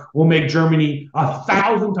 months will make Germany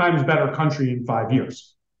 1,000 times better country in 5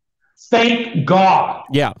 years. Thank God.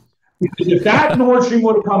 Yeah. Because if that Nord Stream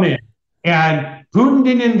would have come in and Putin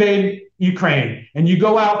didn't invade Ukraine, and you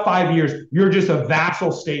go out 5 years, you're just a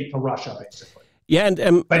vassal state to Russia, basically. Yeah,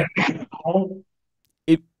 and but now,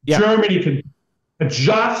 Germany can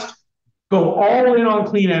adjust, go all in on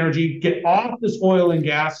clean energy, get off this oil and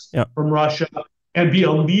gas from Russia, and be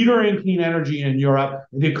a leader in clean energy in Europe.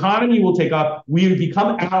 The economy will take off. We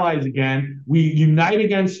become allies again. We unite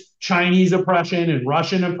against Chinese oppression and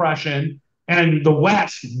Russian oppression, and the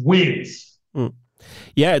West wins.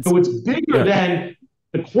 Yeah, so it's bigger than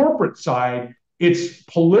the corporate side. It's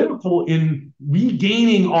political in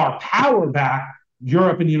regaining our power back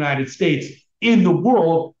Europe and the United States in the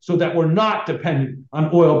world so that we're not dependent on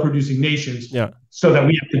oil-producing nations so that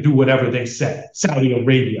we have to do whatever they say. Saudi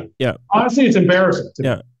Arabia. Yeah. Honestly, it's embarrassing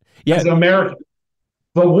to me as an American.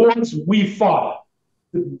 The wars we fought,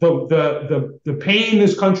 the pain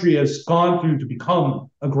this country has gone through to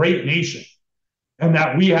become a great nation, and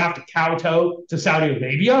that we have to kowtow to Saudi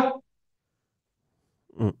Arabia,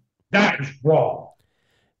 that is wrong.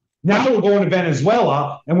 Now we're going to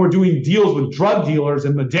Venezuela and we're doing deals with drug dealers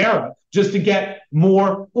in Madeira just to get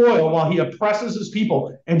more oil while he oppresses his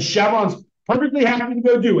people. And Chevron's perfectly happy to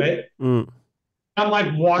go do it. I'm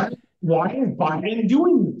like, why is Biden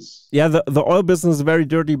doing this? Yeah, the oil business is a very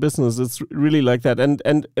dirty business. It's really like that. And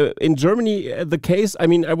in Germany, the case, I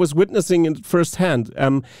mean, I was witnessing it firsthand.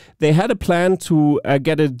 They had a plan to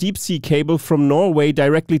get a deep sea cable from Norway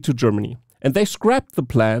directly to Germany. And they scrapped the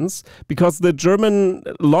plans because the German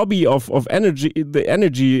lobby of energy, the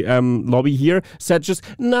energy lobby here, said just,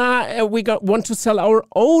 nah, we want to sell our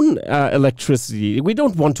own electricity. We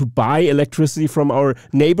don't want to buy electricity from our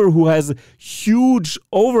neighbor who has huge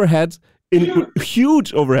overhead.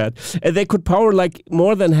 Huge overhead. And they could power like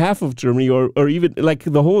more than half of Germany or even like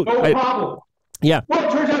the whole. No problem. Yeah. Well,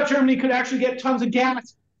 it turns out Germany could actually get tons of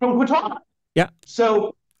gas from Qatar. Yeah.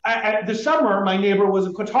 So this summer, my neighbor was a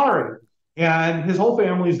Qatari. And his whole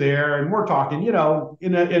family's there, and we're talking. You know,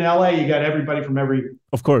 in LA, you got everybody from every,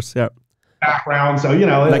 of course, background. So you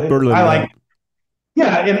know, like Berlin, I like,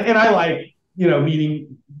 and I like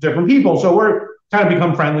meeting different people. So we're kind of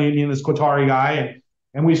become friendly. Me and this Qatari guy,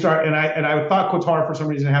 and we start. And I thought Qatar for some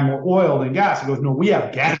reason had more oil than gas. He goes, no, we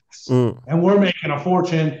have gas, and we're making a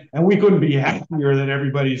fortune, and we couldn't be happier that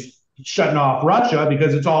everybody's shutting off Russia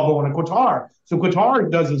because it's all going to Qatar. So Qatar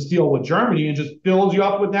does this deal with Germany and just fills you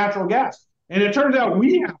up with natural gas. And it turns out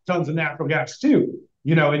we have tons of natural gas too,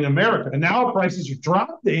 in America. And now prices are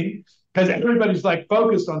dropping because everybody's like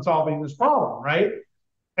focused on solving this problem, right?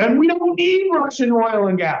 And we don't need Russian oil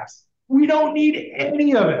and gas. We don't need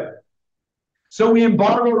any of it. So we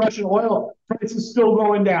embargo Russian oil, prices still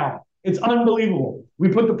going down. It's unbelievable. We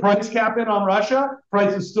put the price cap in on Russia,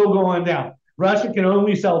 prices still going down. Russia can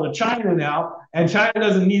only sell to China now, and China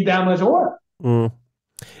doesn't need that much oil.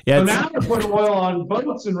 Yeah, so now they're putting oil on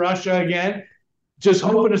boats in Russia again, just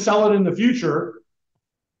hoping to sell it in the future.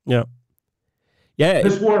 Yeah.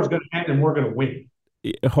 This war is going to end, and we're going to win.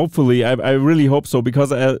 Hopefully, I really hope so,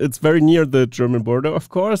 because it's very near the German border, of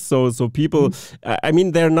course. So people, I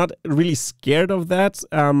mean, they're not really scared of that,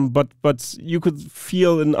 but you could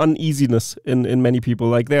feel an uneasiness in many people.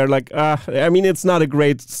 Like they're like, I mean, it's not a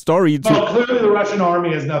great story. Well, clearly the Russian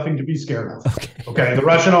army has nothing to be scared of. Okay, the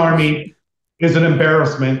Russian army is an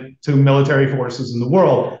embarrassment to military forces in the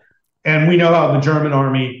world, and we know how the German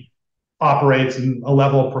army operates in a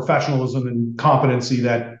level of professionalism and competency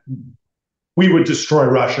that we would destroy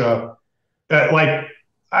Russia. I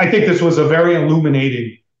think this was a very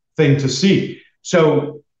illuminating thing to see.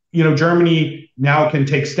 So, Germany now can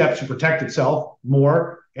take steps to protect itself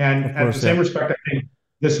more. And at the same respect, I think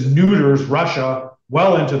this neuters Russia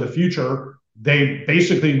well into the future. They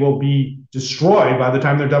basically will be destroyed by the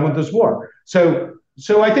time they're done with this war. So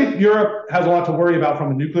I think Europe has a lot to worry about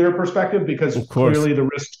from a nuclear perspective, because clearly the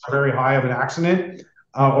risks are very high of an accident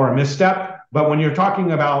or a misstep. But when you're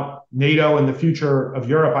talking about NATO and the future of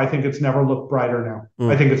Europe, I think it's never looked brighter now.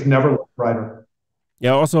 I think it's never looked brighter.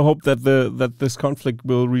 Yeah, I also hope that this conflict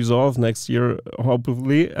will resolve next year,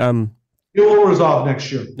 hopefully. It will resolve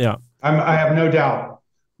next year. Yeah. I have no doubt.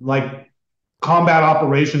 Like, combat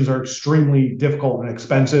operations are extremely difficult and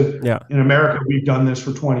expensive. Yeah. In America, we've done this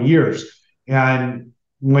for 20 years. And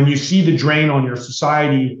when you see the drain on your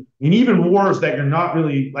society, and even wars that you're not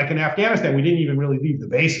really, like in Afghanistan, we didn't even really leave the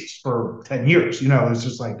bases for 10 years. It's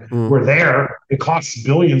just like, we're there. It costs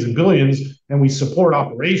billions and billions, and we support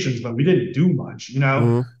operations, but we didn't do much,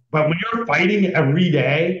 But when you're fighting every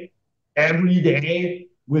day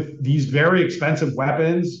with these very expensive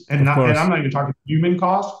weapons, and I'm not even talking human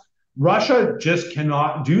costs, Russia just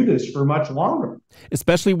cannot do this for much longer.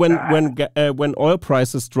 Especially when oil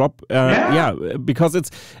prices drop, because it's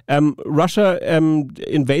Russia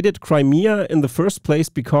invaded Crimea in the first place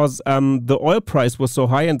because the oil price was so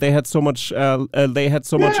high and they had so much reserves.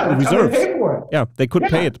 They pay for it. Yeah, they could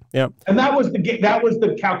pay it. Yeah, and that was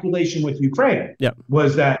the calculation with Ukraine. Yeah,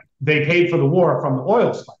 was that they paid for the war from the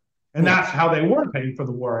oil spike. And that's how they were paying for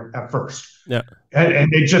the war at first. Yeah. And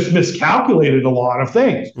they just miscalculated a lot of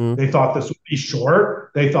things. They thought this would be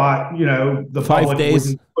short. They thought, the 5 public days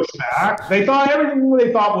wouldn't push back. They thought everything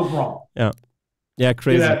they thought was wrong. Yeah. Yeah,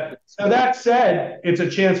 crazy. So that said, it's a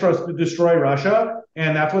chance for us to destroy Russia.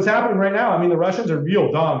 And that's what's happening right now. I mean, the Russians are real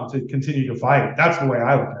dumb to continue to fight. That's the way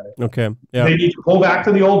I look at it. Okay. Yeah. They need to pull back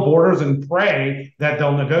to the old borders and pray that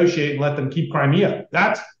they'll negotiate and let them keep Crimea.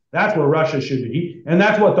 That's where Russia should be, and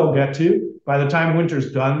that's what they'll get to. By the time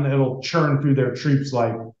winter's done, it'll churn through their troops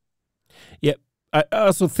like. Yeah. I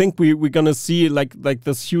also think we're gonna see like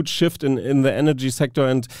this huge shift in the energy sector,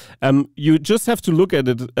 and you just have to look at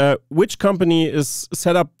it. Which company is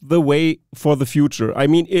set up the way for the future? I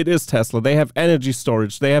mean, it is Tesla. They have energy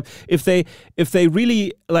storage. They have if they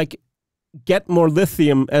really like get more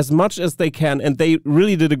lithium as much as they can, and they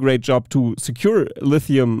really did a great job to secure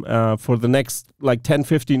lithium for the next like 10,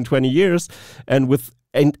 15, 20 years, and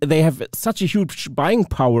they have such a huge buying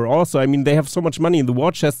power also. I mean, they have so much money in the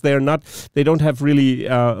war chest. They don't have really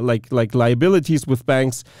like liabilities with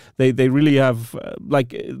banks. They really have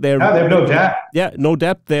they have no debt. Yeah, no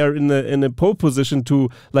debt. They're in a pole position to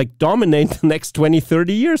like dominate the next 20,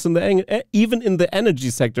 30 years even in the energy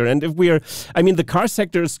sector. And the car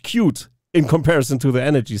sector is cute in comparison to the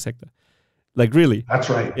energy sector. Like really. That's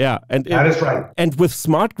right. Yeah. That is right. And with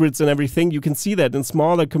smart grids and everything, you can see that in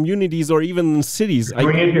smaller communities or even in cities.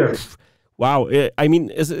 Bring it here. Wow. I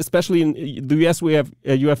mean, especially in the US,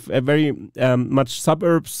 you have a very much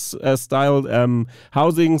suburbs style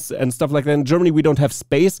housings and stuff like that. In Germany, we don't have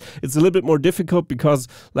space. It's a little bit more difficult because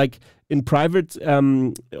like in private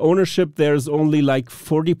ownership, there's only like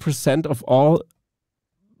 40% of all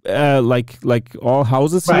like all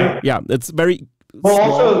houses here. Yeah, it's very well.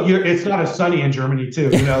 small. Also, it's not as sunny in Germany too.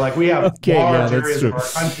 You know, like we have large areas of our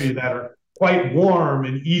country that are quite warm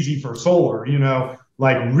and easy for solar. You know,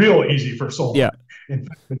 like real easy for solar. Yeah, in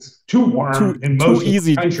fact, it's too warm in most too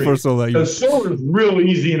easy of the country. for solar. So solar is real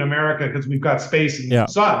easy in America because we've got space and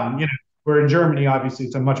sun. You know, where in Germany, obviously,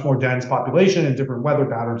 it's a much more dense population and different weather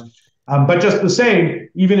patterns. But just the same,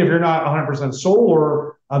 even if you're not 100%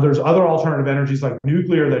 solar, there's other alternative energies like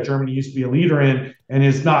nuclear that Germany used to be a leader in and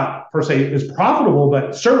is not per se as profitable,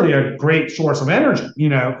 but certainly a great source of energy, you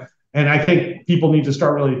know. And I think people need to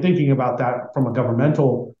start really thinking about that from a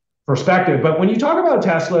governmental perspective. But when you talk about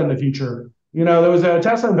Tesla in the future, you know, there was a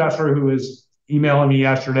Tesla investor who was emailing me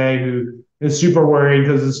yesterday who is super worried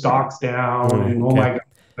because the stock's down and oh my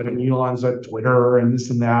God, and Elon's at Twitter and this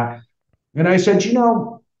and that. And I said, you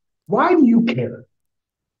know, why do you care?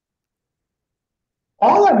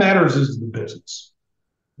 All that matters is the business.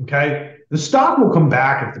 Okay. The stock will come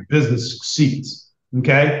back if the business succeeds.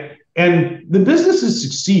 Okay. And the business is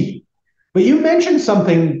succeeding. But you mentioned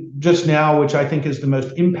something just now, which I think is the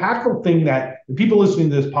most impactful thing that the people listening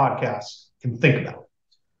to this podcast can think about,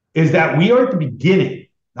 is that we are at the beginning,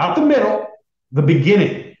 not the middle, the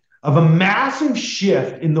beginning of a massive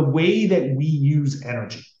shift in the way that we use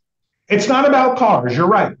energy. It's not about cars. You're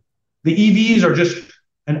right. The EVs are just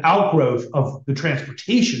an outgrowth of the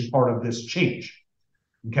transportation part of this change.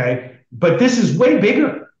 Okay. But this is way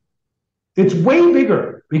bigger. It's way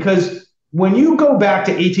bigger because when you go back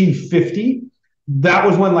to 1850, that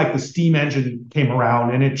was when like the steam engine came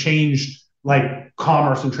around and it changed like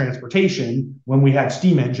commerce and transportation when we had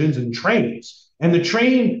steam engines and trains. And the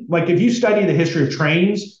train, like if you study the history of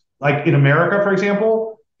trains, like in America, for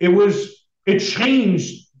example, it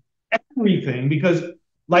changed everything because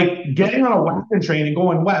like getting on a wagon train and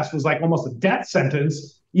going west was like almost a death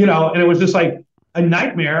sentence, you know, and it was just like a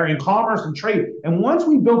nightmare in commerce and trade. And once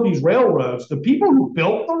we built these railroads, the people who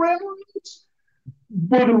built the railroads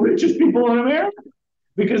were the richest people in America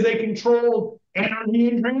because they controlled energy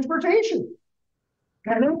and transportation.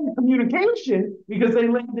 And then communication because they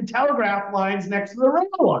laid the telegraph lines next to the rail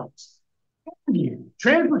lines. Energy,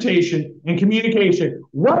 transportation, and communication.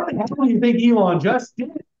 What the hell do you think Elon just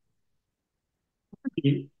did?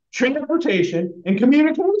 Transportation and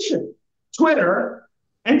communication, Twitter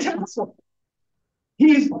and Tesla.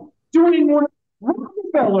 He's doing what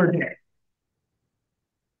Rockefeller did.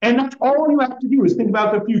 And that's all you have to do is think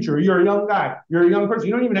about the future. You're a young guy. You're a young person.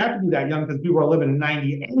 You don't even have to be that young because people are living in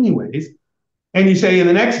 90 anyways. And you say in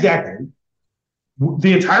the next decade,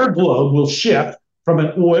 the entire globe will shift from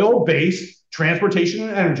an oil-based transportation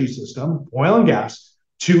and energy system, oil and gas,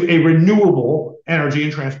 to a renewable energy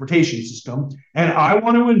and transportation system. And I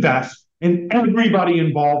want to invest in everybody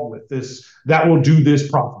involved with this that will do this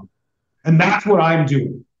properly. And that's what I'm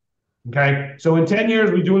doing. Okay. So in 10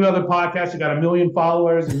 years, we do another podcast. You got 1 million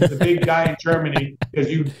followers and you're the big guy in Germany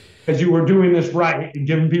because you were doing this right and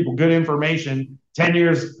giving people good information 10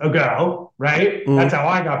 years ago. Right. That's how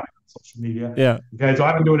I got on social media. Yeah. Okay. So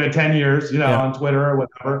I've been doing it 10 years, you know, on Twitter or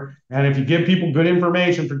whatever. And if you give people good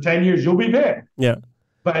information for 10 years, you'll be big. Yeah.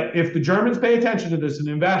 But if the Germans pay attention to this and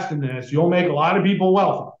invest in this, you'll make a lot of people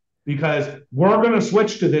wealthy because we're going to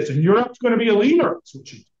switch to this and Europe's going to be a leader in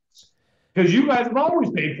switching to this because you guys have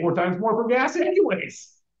always paid 4 times more for gas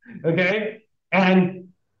anyways. Okay. And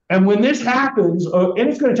And when this happens, and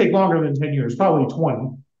it's going to take longer than 10 years, probably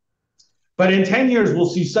 20, but in 10 years, we'll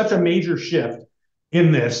see such a major shift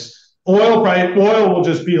in this. Oil will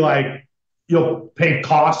just be like, you'll pay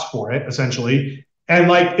costs for it, essentially. And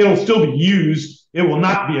like, it'll still be used. It will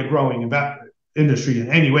not be a growing industry in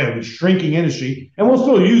any way. It'll be a shrinking industry. And we'll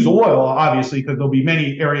still use oil, obviously, because there'll be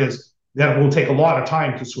many areas that will take a lot of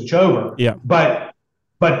time to switch over. Yeah. But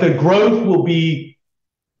the growth will be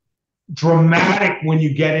dramatic when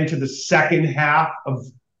you get into the second half of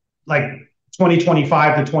like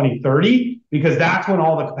 2025 to 2030, because that's when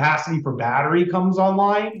all the capacity for battery comes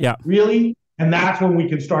online. Yeah. Really. And that's when we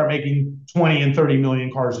can start making 20 and 30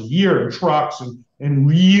 million cars a year and trucks and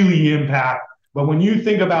really impact. But when you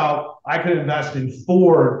think about, I could invest in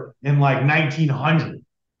Ford in like 1900.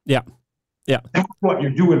 Yeah. Yeah. That's what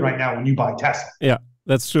you're doing right now when you buy Tesla. Yeah,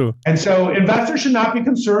 that's true. And so investors should not be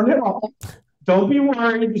concerned at all. Don't be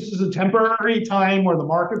worried. This is a temporary time where the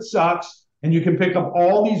market sucks. And you can pick up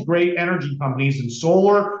all these great energy companies and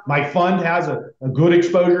solar. My fund has a good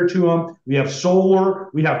exposure to them. We have solar,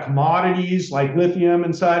 we have commodities like lithium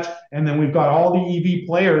and such. And then we've got all the EV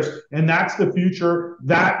players. And that's the future.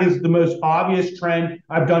 That is the most obvious trend.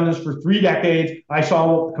 I've done this for 3 decades. I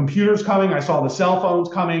saw computers coming. I saw the cell phones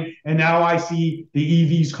coming. And now I see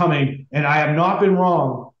the EVs coming. And I have not been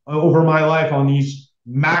wrong over my life on these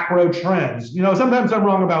macro trends. You know, sometimes I'm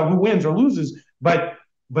wrong about who wins or loses, but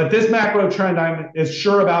this macro trend I'm as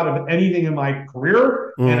sure about of anything in my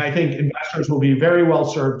career. And I think investors will be very well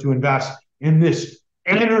served to invest in this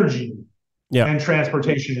energy and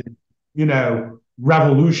transportation,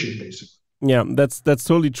 revolution, basically. Yeah, that's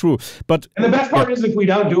totally true. And the best part is if we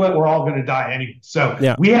don't do it, we're all going to die anyway. So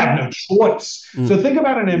we have no choice. So think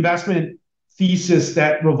about an investment thesis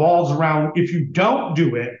that revolves around, if you don't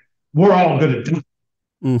do it, we're all going to die.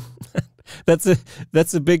 That's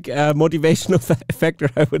a big motivational factor,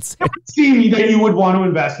 I would say. It would seem that you would want to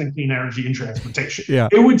invest in clean energy and transportation. Yeah.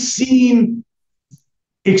 It would seem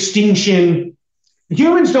extinction.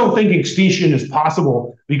 Humans don't think extinction is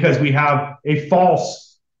possible because we have a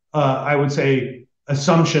false, I would say,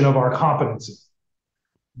 assumption of our competency.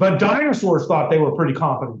 But dinosaurs thought they were pretty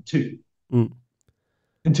competent too,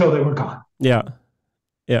 until they were gone. Yeah.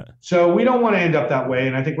 Yeah. So we don't want to end up that way.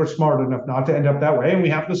 And I think we're smart enough not to end up that way. And we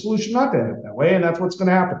have the solution not to end up that way. And that's what's going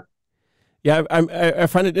to happen. Yeah, I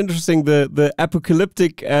find it interesting. The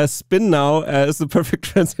apocalyptic spin now is the perfect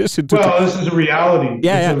transition to. Well, this is a reality.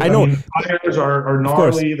 Yeah, I know. Fires are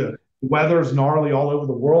gnarly. The weather's gnarly all over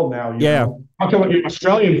the world now. You know? Talk about your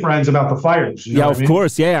Australian friends about the fires. You know of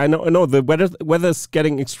course. Yeah, I know. The weather's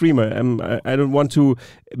getting extremer. I don't want to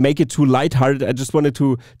make it too lighthearted. I just wanted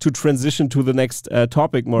to transition to the next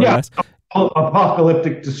topic, more or less.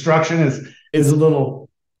 Apocalyptic destruction is a little.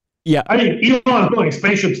 Yeah, I mean, Elon's building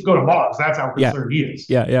spaceships to go to Mars. That's how concerned he is.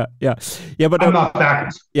 Yeah. But I'm not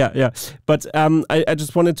that. Yeah. But I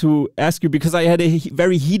just wanted to ask you, because I had a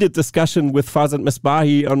very heated discussion with Fazat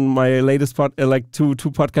Mesbahi on my latest like two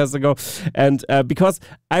podcasts ago, and because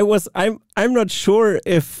I'm not sure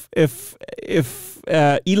if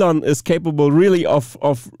Elon is capable really of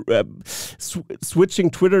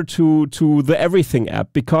switching Twitter to the everything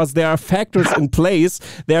app, because there are factors in place.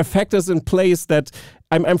 There are factors in place that.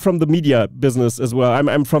 I'm from the media business as well.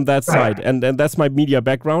 I'm from that side, and that's my media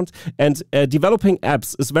background. And developing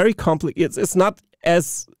apps is very complex. It's not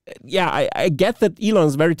as I get that Elon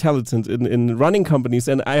is very talented in running companies,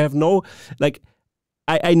 and I have no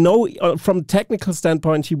I know from a technical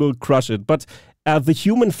standpoint he will crush it. But the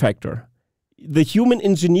human factor, the human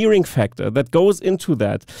engineering factor that goes into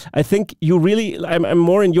that, I think you really, I'm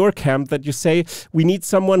more in your camp that you say we need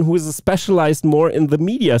someone who is specialized more in the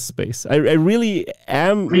media space. I really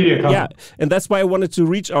am. Media and that's why I wanted to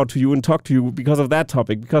reach out to you and talk to you because of that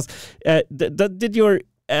topic. Because did your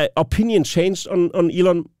opinion change on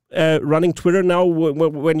Elon running Twitter now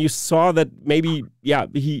when you saw that maybe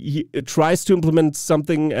he tries to implement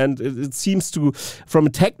something, and it seems to, from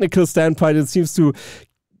a technical standpoint, it seems to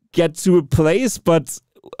get to a place, but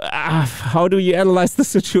how do you analyze the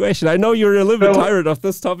situation? I know you're a little bit tired of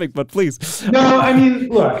this topic, but please. No, I mean,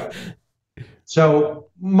 look, so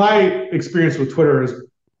my experience with Twitter is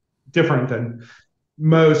different than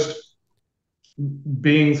most,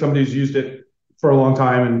 being somebody who's used it for a long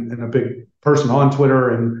time and a big person on Twitter.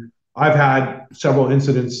 And I've had several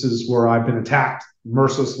incidences where I've been attacked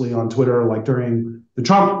mercilessly on Twitter, like during the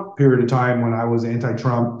Trump period of time when I was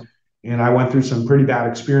anti-Trump. And I went through some pretty bad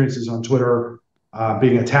experiences on Twitter,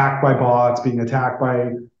 being attacked by bots, being attacked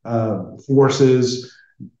by forces.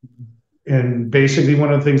 And basically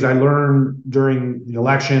one of the things I learned during the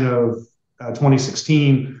election of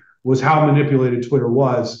 2016 was how manipulated Twitter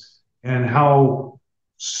was and how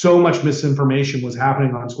so much misinformation was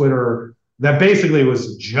happening on Twitter that basically it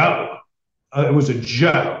was a joke. It was a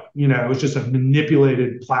joke. It was just a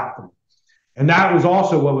manipulated platform. And that was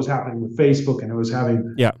also what was happening with Facebook, and it was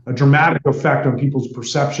having a dramatic effect on people's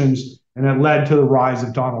perceptions, and it led to the rise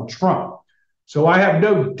of Donald Trump. So I have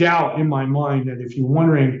no doubt in my mind that if you're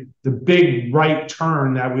wondering, the big right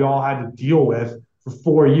turn that we all had to deal with for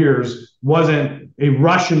 4 years wasn't a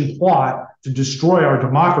Russian plot to destroy our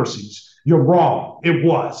democracies. You're wrong. It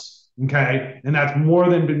was, okay? And that's more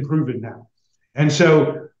than been proven now. And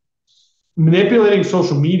so manipulating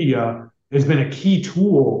social media has been a key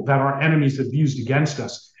tool that our enemies have used against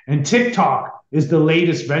us. And TikTok is the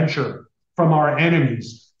latest venture from our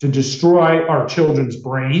enemies to destroy our children's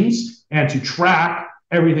brains and to track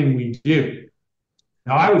everything we do.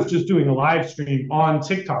 Now, I was just doing a live stream on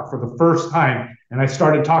TikTok for the first time, and I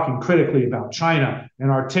started talking critically about China,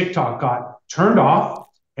 and our TikTok got turned off,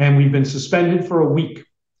 and we've been suspended for a week.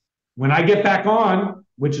 When I get back on,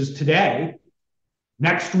 which is today,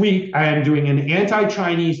 next week, I am doing an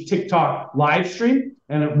anti-Chinese TikTok live stream,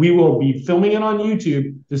 and we will be filming it on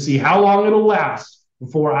YouTube to see how long it'll last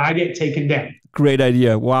before I get taken down. Great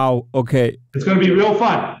idea. Wow. Okay. It's going to be real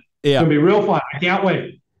fun. Yeah. It's going to be real fun. I can't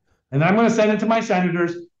wait. And I'm going to send it to my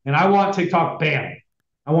senators, and I want TikTok banned.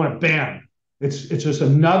 I want it banned. It's just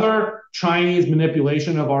another Chinese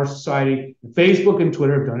manipulation of our society. Facebook and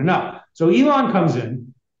Twitter have done enough. So Elon comes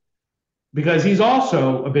in because he's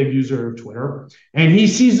also a big user of Twitter, and he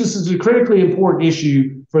sees this as a critically important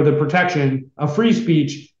issue for the protection of free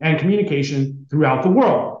speech and communication throughout the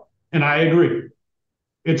world. And I agree.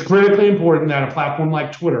 It's critically important that a platform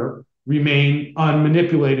like Twitter remain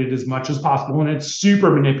unmanipulated as much as possible, and it's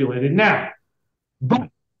super manipulated now. But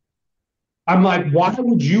I'm like, why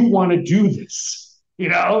would you want to do this?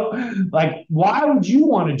 Like, why would you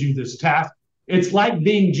want to do this task? It's like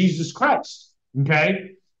being Jesus Christ,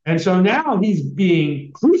 okay? And so now he's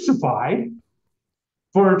being crucified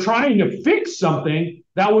for trying to fix something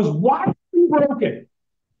that was wildly broken.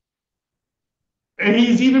 And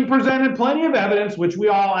he's even presented plenty of evidence, which we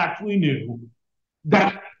all actually knew,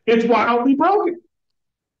 that it's wildly broken.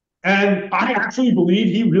 And I actually believe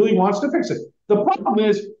he really wants to fix it. The problem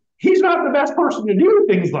is he's not the best person to do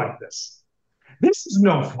things like this. This is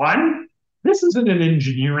no fun. This isn't an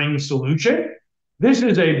engineering solution. This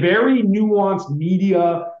is a very nuanced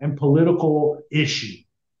media and political issue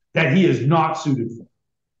that he is not suited for.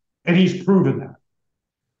 And he's proven that.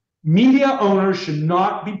 Media owners should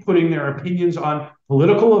not be putting their opinions on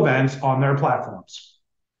political events on their platforms.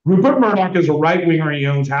 Rupert Murdoch is a right-winger. He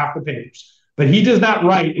owns half the papers. But he does not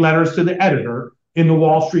write letters to the editor in the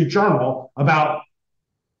Wall Street Journal about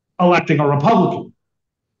electing a Republican.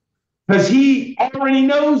 Because he already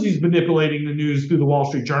knows he's manipulating the news through the Wall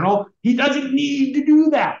Street Journal. He doesn't need to do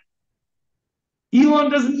that.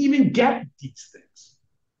 Elon doesn't even get these things.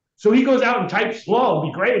 So he goes out and types slow.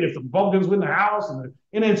 It'd be great if the Republicans win the House. And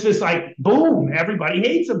it's just like, boom, everybody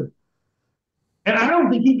hates him. And I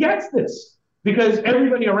don't think he gets this, because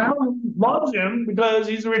everybody around him loves him because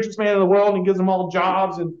he's the richest man in the world and he gives them all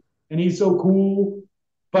jobs and he's so cool.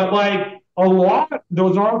 But like there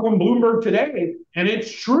was an article in Bloomberg today, and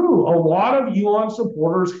it's true. A lot of Elon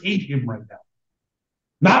supporters hate him right now.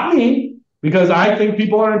 Not me, because I think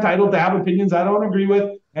people are entitled to have opinions I don't agree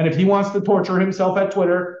with. And if he wants to torture himself at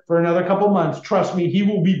Twitter for another couple months, trust me, he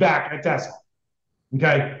will be back at Tesla.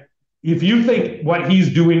 Okay? If you think what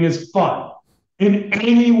he's doing is fun in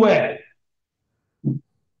any way,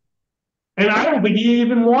 and I don't think he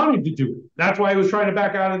even wanted to do it. That's why he was trying to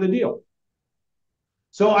back out of the deal.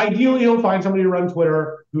 So ideally, he'll find somebody to run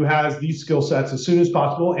Twitter who has these skill sets as soon as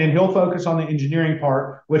possible, and he'll focus on the engineering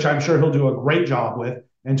part, which I'm sure he'll do a great job with,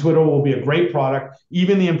 and Twitter will be a great product.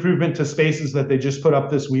 Even the improvement to Spaces that they just put up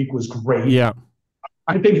this week was great. Yeah.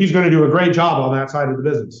 I think he's going to do a great job on that side of the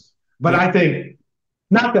business. But I think,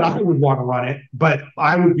 not that I would want to run it, but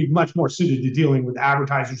I would be much more suited to dealing with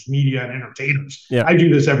advertisers, media, and entertainers. Yeah. I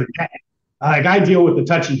do this every day. Like, I deal with the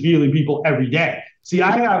touchy-feely people every day. See,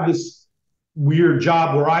 I have this weird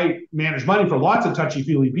job where I manage money for lots of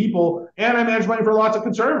touchy-feely people, and I manage money for lots of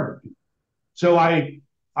conservative people. So I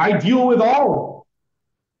deal with all of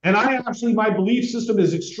them. And my belief system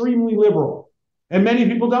is extremely liberal. And many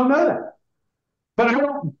people don't know that. But I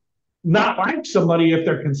don't not like somebody if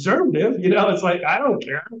they're conservative. It's like, I don't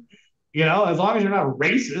care. As long as you're not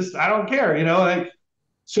racist, I don't care.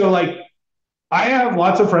 I have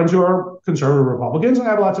lots of friends who are conservative Republicans, and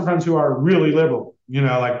I have lots of friends who are really liberal,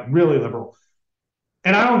 really liberal.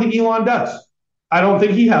 And I don't think Elon does. I don't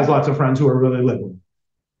think he has lots of friends who are really liberal.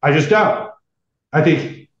 I just don't. I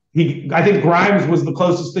think Grimes was the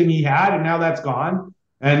closest thing he had, and now that's gone.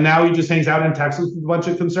 And now he just hangs out in Texas with a bunch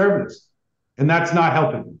of conservatives. And that's not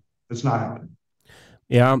helping. It's not helping.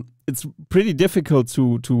 Yeah, it's pretty difficult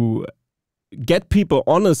to get people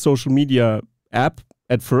on a social media app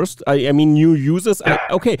at first. I mean, new users. Yeah.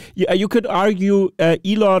 Okay, you could argue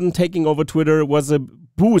Elon taking over Twitter was a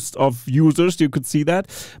boost of users. You could see that.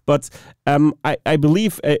 But I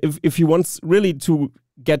believe if he wants really to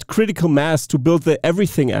get critical mass to build the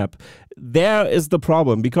everything app, there is the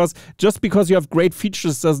problem, because just because you have great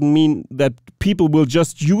features doesn't mean that people will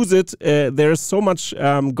just use it. There's so much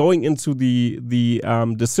going into the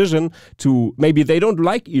decision to, maybe they don't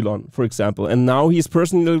like Elon, for example, and now he's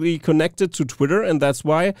personally connected to Twitter, and that's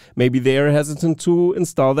why maybe they are hesitant to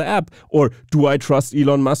install the app. Or do I trust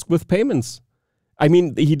Elon Musk with payments? I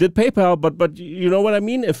mean, he did PayPal, but you know what I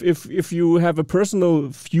mean? If you have a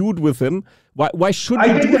personal feud with him, why should you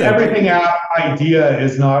do that? I think the everything app idea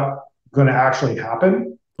is not going to actually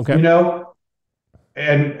happen. Okay. You know?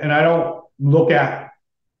 And I don't look at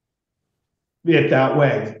it that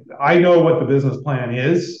way. I know what the business plan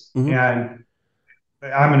is, and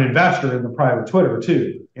I'm an investor in the private Twitter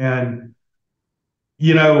too. And,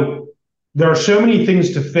 you know, there are so many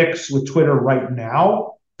things to fix with Twitter right now.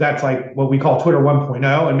 That's like what we call Twitter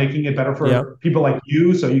 1.0, and making it better for people like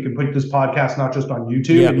you. So you can put this podcast not just on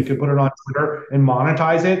YouTube, and you can put it on Twitter and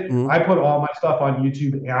monetize it. I put all my stuff on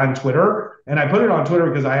YouTube and Twitter, and I put it on Twitter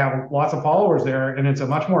because I have lots of followers there, and it's a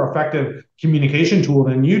much more effective communication tool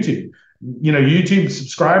than YouTube. You know, YouTube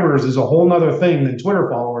subscribers is a whole nother thing than Twitter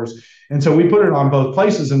followers. And so we put it on both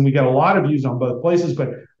places, and we get a lot of views on both places. But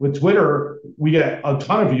with Twitter, we get a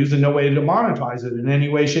ton of views and no way to monetize it in any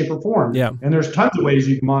way, shape, or form. Yeah. And there's tons of ways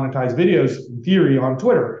you can monetize videos in theory on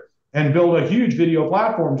Twitter and build a huge video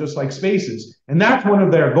platform just like Spaces. And that's one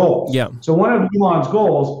of their goals. Yeah. So one of Elon's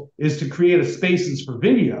goals is to create a Spaces for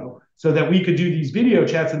video, so that we could do these video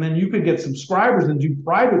chats, and then you could get subscribers and do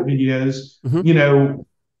private videos, you know,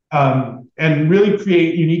 and really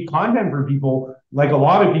create unique content for people, like a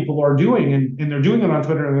lot of people are doing, and they're doing it on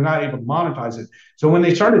Twitter and they're not able to monetize it. So when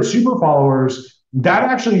they started super followers, that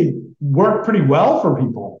actually worked pretty well for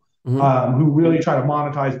people who really try to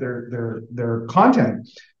monetize their content.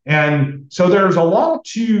 And so there's a lot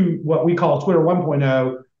to what we call Twitter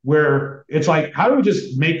 1.0, where it's like, how do we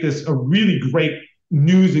just make this a really great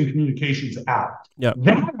news and communications app? Yeah.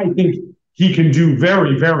 That I think he can do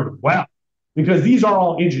very, very well, because these are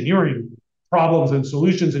all engineering problems and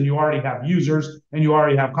solutions, and you already have users and you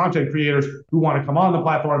already have content creators who want to come on the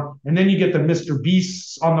platform, and then you get the Mr.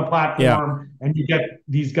 Beasts on the platform, and you get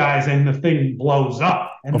these guys, and the thing blows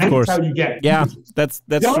up, and that's how you get users. That's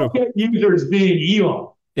you don't true. get users being Elon.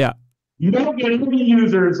 Yeah, you don't get any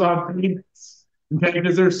users on payments, okay,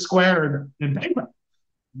 because they're Square and PayPal.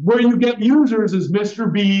 Where you get users is Mr.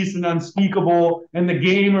 Beast and Unspeakable and the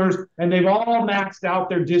gamers, and they've all maxed out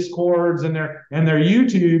their Discords and their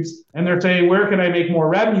YouTubes, and they're saying, where can I make more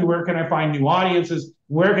revenue? Where can I find new audiences?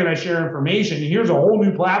 Where can I share information? And here's a whole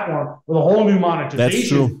new platform with a whole new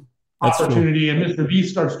monetization opportunity. And Mr.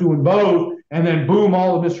 Beast starts doing both, and then boom,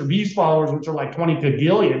 all the Mr. Beast followers, which are like 25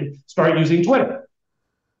 billion, start using Twitter.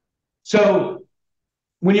 So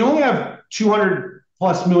when you only have 200+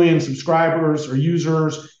 million subscribers or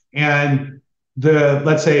users, and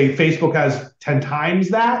let's say Facebook has 10 times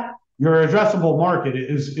that, your addressable market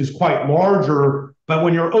is quite larger. But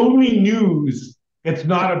when you're only news, it's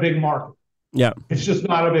not a big market. Yeah. It's just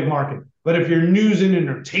not a big market. But if you're news and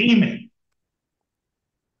entertainment,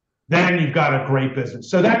 then you've got a great business.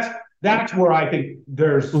 So that's where I think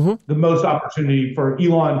there's the most opportunity for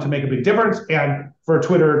Elon to make a big difference, and for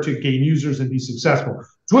Twitter to gain users and be successful.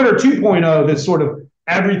 Twitter 2.0, this sort of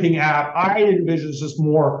everything app, I envision this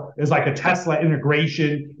more as like a Tesla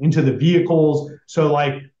integration into the vehicles. So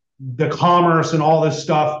like the commerce and all this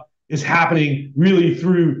stuff is happening really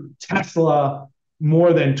through Tesla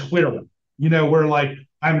more than Twitter. You know, where like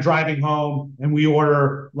I'm driving home and we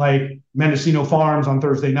order like Mendocino Farms on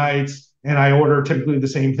Thursday nights, and I order typically the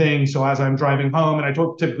same thing. So as I'm driving home, and I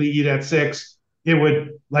typically eat at 6, it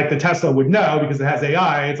would, like the Tesla would know because it has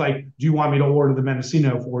AI. It's like, do you want me to order the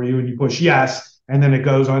Mendocino for you? And you push yes. And then it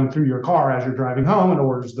goes on through your car as you're driving home and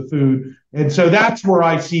orders the food. And so that's where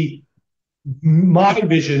I see my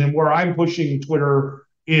vision, and where I'm pushing Twitter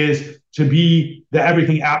is to be the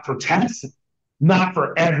everything app for Tesla, not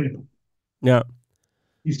for everybody. Yeah.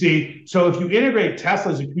 You see, so if you integrate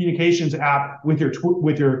Tesla as a communications app with your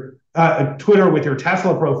Twitter with your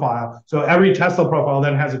Tesla profile, so every Tesla profile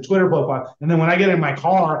then has a Twitter profile, and then when I get in my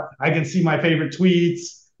car, I can see my favorite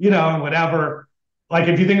tweets, you know, and whatever. Like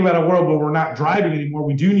if you think about a world where we're not driving anymore,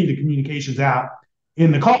 we do need a communications app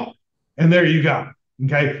in the car, and there you go.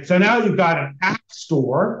 Okay, so now you've got an app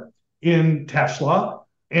store in Tesla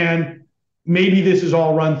And maybe this is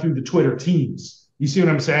all run through the Twitter teams. You see what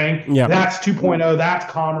I'm saying? Yeah. That's 2.0,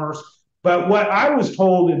 that's commerce. But what I was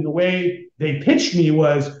told in the way they pitched me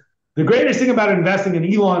was the greatest thing about investing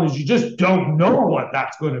in Elon is you just don't know what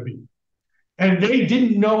that's going to be. And they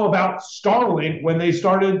didn't know about Starlink when they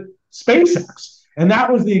started SpaceX. And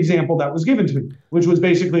that was the example that was given to me, which was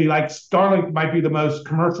basically like Starlink might be the most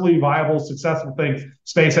commercially viable, successful thing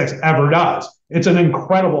SpaceX ever does. It's an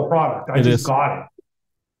incredible product. I just got it.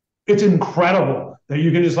 It's incredible that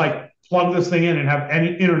you can just like plug this thing in and have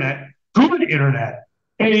any internet, good internet,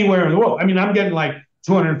 anywhere in the world. I mean, I'm getting like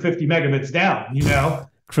 250 megabits down, you know?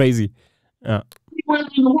 Crazy. Yeah. Anywhere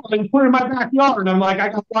in the world, I can put it in my backyard and I'm like, I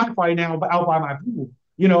got Wi-Fi now out by my pool,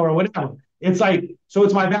 you know, or whatever. It's like, so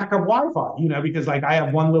it's my backup Wi-Fi, you know, because like I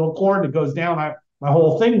have one little cord that goes down, my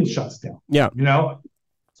whole thing shuts down. Yeah. You know?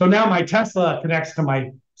 So now my Tesla connects to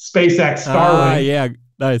my SpaceX Starlink. Ah, yeah,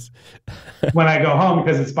 nice. when I go home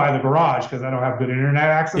because it's by the garage because I don't have good internet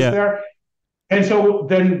access there. And so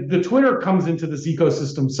then the Twitter comes into this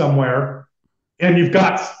ecosystem somewhere, and you've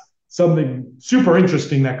got something super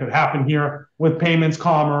interesting that could happen here with payments,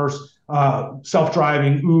 commerce,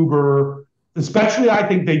 self-driving, Uber. Especially, I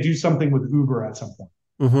think they do something with Uber at some point.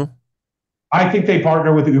 Mm-hmm. I think they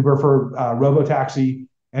partner with Uber for robotaxi,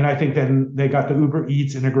 and I think then they got the Uber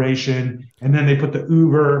Eats integration, and then they put the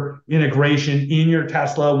Uber integration in your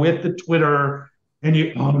Tesla with the Twitter, and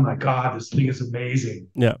you, oh my God, this thing is amazing.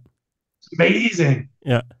 Yeah. It's amazing.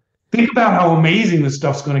 Yeah. Think about how amazing this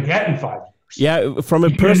stuff's going to get in 5 years. Yeah, from a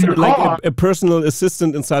person, like a personal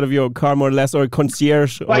assistant inside of your car, more or less, or a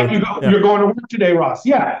concierge. Like you're going to work today, Ross.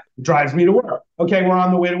 Yeah, it drives me to work. Okay, we're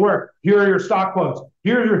on the way to work. Here are your stock quotes.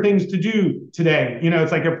 Here are your things to do today. You know,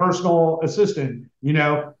 it's like your personal assistant, you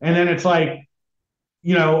know, and then it's like,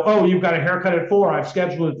 you know, oh, you've got a haircut at 4. I've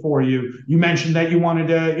scheduled it for you. You mentioned that you wanted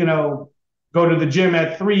to, you know, go to the gym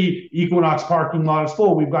at 3. Equinox parking lot is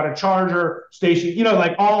full. We've got a charger station. You know,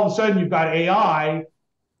 like all of a sudden you've got AI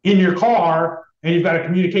in your car, and you've got a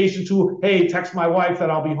communication tool. Hey, text my wife that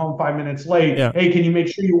I'll be home 5 minutes late. Yeah. Hey, can you make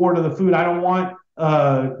sure you order the food? I don't want,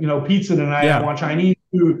 you know, pizza tonight. I want Chinese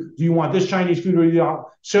food. Do you want this Chinese food?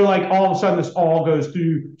 Or so like all of a sudden this all goes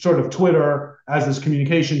through sort of Twitter as this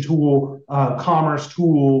communication tool, commerce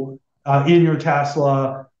tool in your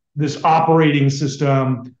Tesla, this operating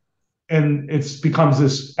system, and it becomes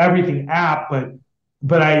this everything app.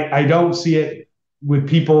 But I don't see it with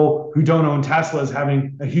people who don't own Teslas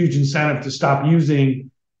having a huge incentive to stop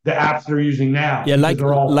using the apps they're using now. Yeah,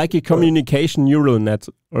 like a communication neural net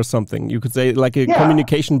or something. You could say like a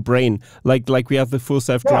communication brain, like we have the full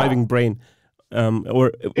self-driving brain,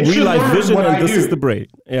 or real life vision, and this is the brain.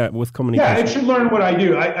 Yeah, with communication. Yeah, it should learn what I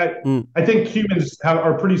do. I think humans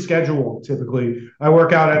are pretty scheduled typically. I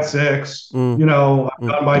work out at 6. You know, I'm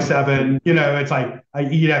done by 7. You know, it's like I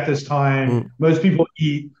eat at this time. Most people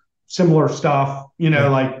eat similar stuff, you know,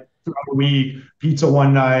 like throughout the week, pizza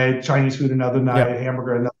one night, Chinese food another night,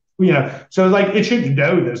 hamburger another, you know. So like it should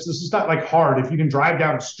know this. This is not like hard. If you can drive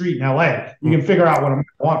down a street in LA, you can figure out what I'm going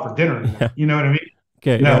to want for dinner. You know what I mean?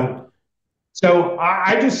 Okay. You know? So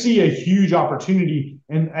I just see a huge opportunity,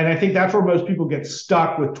 and I think that's where most people get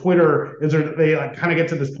stuck with Twitter. Is they like kind of get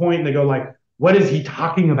to this point and they go like, "What is he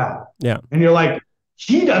talking about?" Yeah, and you're like,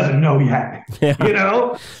 he doesn't know yet. You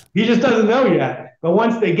know, he just doesn't know yet. But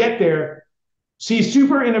once they get there, see,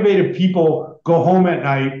 super innovative people go home at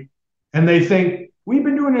night and they think, we've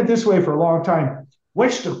been doing it this way for a long time.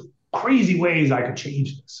 What's the crazy ways I could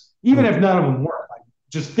change this? Even if none of them work, like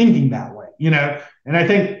just thinking that way, you know? And I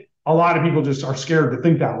think a lot of people just are scared to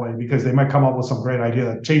think that way because they might come up with some great idea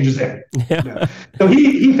that changes it. You know? So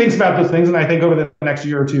he thinks about those things. And I think over the next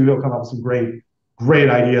year or two, he'll come up with some great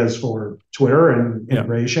ideas for Twitter and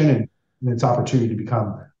integration and its opportunity to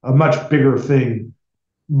become a much bigger thing.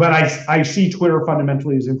 But I see Twitter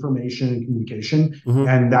fundamentally as information and communication,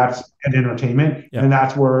 and entertainment, and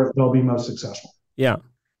that's where they'll be most successful. Yeah,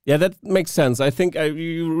 that makes sense. I think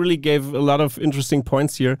you really gave a lot of interesting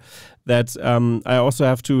points here that I also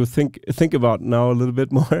have to think about now a little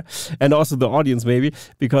bit more, and also the audience maybe,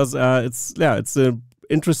 because it's an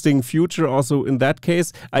interesting future also in that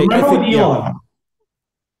case. I think Elon.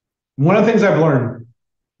 One of the things I've learned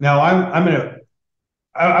now,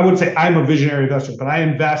 I would say I'm a visionary investor, but I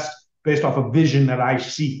invest based off a vision that I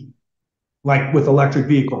see, like with electric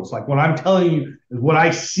vehicles. Like what I'm telling you is what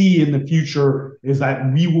I see in the future is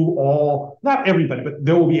that we will all, not everybody, but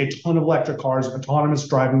there will be a ton of electric cars. Autonomous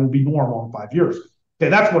driving will be normal in 5 years. Okay,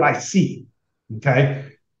 that's what I see. Okay,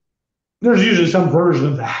 there's usually some version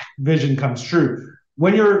of that vision comes true.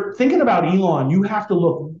 When you're thinking about Elon, you have to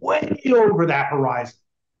look way over that horizon.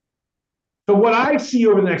 So what I see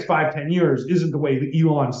over the next 5-10 years isn't the way that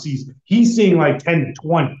Elon sees it. He's seeing like 10 to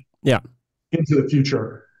 20 into the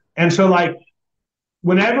future. And so like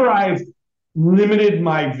whenever I've limited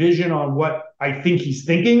my vision on what I think he's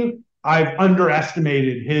thinking, I've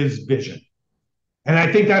underestimated his vision. And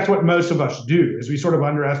I think that's what most of us do, is we sort of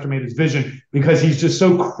underestimate his vision because he's just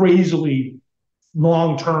so crazily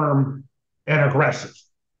long-term and aggressive.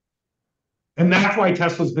 And that's why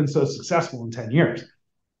Tesla's been so successful in 10 years,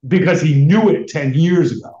 because he knew it 10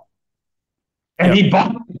 years ago. And he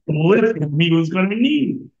bought the lithium he was going to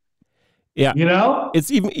need. Yeah, you know, it's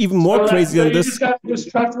even more crazy than this. You just got to just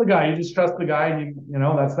trust the guy. You just trust the guy, and you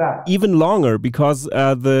know that's that. Even longer, because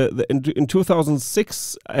in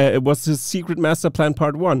 2006 it was his secret master plan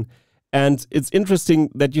part 1, and it's interesting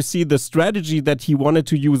that you see the strategy that he wanted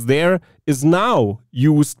to use there is now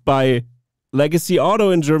used by Legacy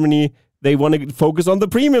Auto in Germany. They want to focus on the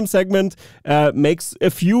premium segment, makes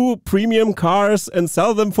a few premium cars and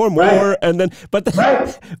sell them for more, and then but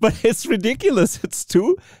it's ridiculous. It's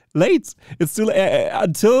too late. It's too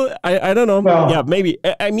until I don't know. Well, yeah, maybe.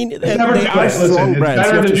 I mean, they are strong brands.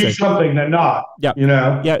 It's better to do something than not. Yeah, you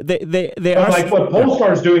know. Yeah, they are like what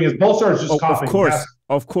Polestar's doing is Polestar's just copying.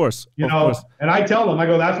 Of course. You know, and I tell them, I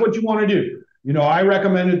go, that's what you want to do. You know, I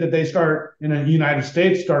recommended that they start in the United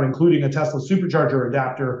States, start including a Tesla supercharger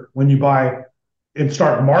adapter when you buy, and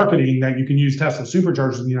start marketing that you can use Tesla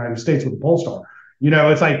superchargers in the United States with a Polestar. You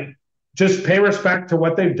know, it's like, just pay respect to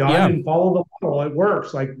what they've done and follow the model. It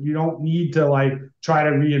works. Like, you don't need to like try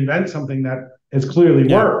to reinvent something that has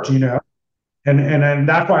clearly worked, you know? And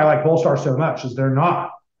that's why I like Polestar so much, is they're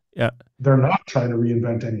not trying to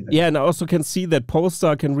reinvent anything. Yeah, and I also can see that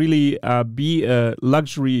Polestar can really be a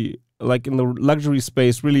luxury, like in the luxury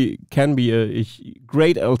space, really can be a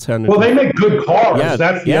great alternative. Well, they make good cars. Yeah,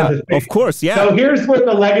 that's the other thing. Of course, yeah. So here's where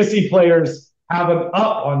the legacy players have an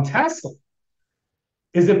up on Tesla,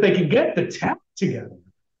 is if they can get the tech together.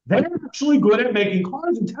 They're actually good at making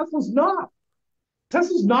cars, and Tesla's not.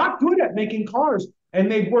 Tesla's not good at making cars,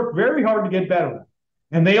 and they've worked very hard to get better at it.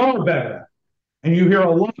 And they are better at it. And you hear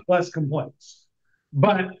a lot less complaints.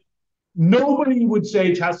 But nobody would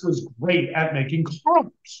say Tesla's great at making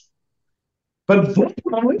cars. But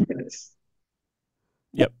Volvo is.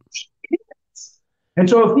 Yep. And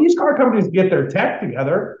so if these car companies get their tech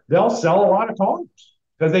together, they'll sell a lot of cars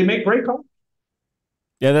because they make great cars.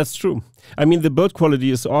 Yeah, that's true. I mean, the build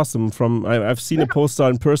quality is awesome. I've seen a Polestar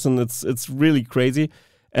in person. It's really crazy,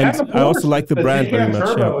 and I also like the brand very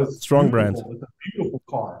much. Yeah. Strong brand. It's a beautiful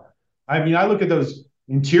car. I mean, I look at those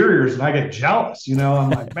interiors and I get jealous. You know,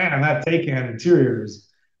 I'm like, man, that Taycan interior is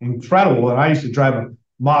incredible. And I used to drive a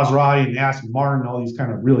Maserati and Aston Martin, all these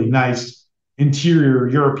kind of really nice interior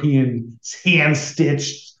European hand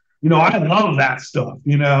stitched. You know, I love that stuff.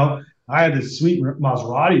 You know. I had this sweet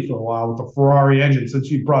Maserati for a while with a Ferrari engine.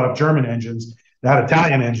 Since you brought up German engines, that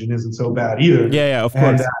Italian engine isn't so bad either. Yeah, of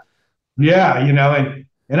course. And, you know,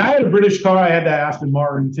 and I had a British car. I had that Aston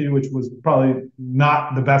Martin too, which was probably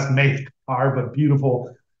not the best made car, but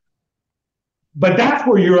beautiful. But that's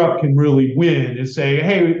where Europe can really win, is say,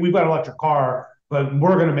 hey, we've got an electric car, but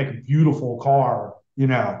we're going to make a beautiful car, you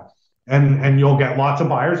know, and you'll get lots of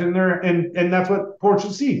buyers in there. And that's what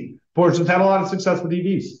Porsche's seen. Porsche's had a lot of success with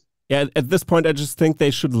EVs. Yeah, at this point, I just think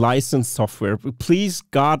they should license software. Please,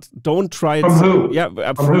 God, don't try it. From who? Yeah,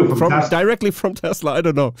 from directly from Tesla. I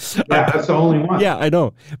don't know. Yeah, that's the only one. Yeah, I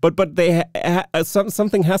know. But they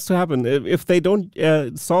something has to happen. If they don't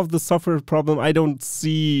solve the software problem, I don't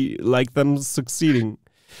see like them succeeding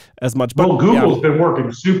as much. But, well, Google's been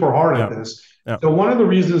working super hard at this. Yeah. So one of the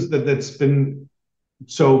reasons that's been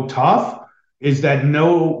so tough is that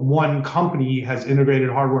no one company has integrated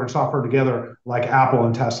hardware and software together like Apple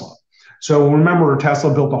and Tesla. So remember,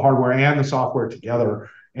 Tesla built the hardware and the software together,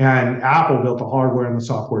 and Apple built the hardware and the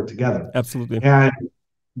software together. Absolutely. And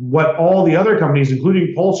what all the other companies,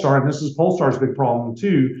 including Polestar, and this is Polestar's big problem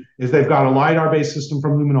too, is they've got a LiDAR-based system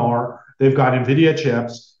from Luminar, they've got NVIDIA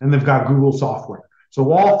chips, and they've got Google software.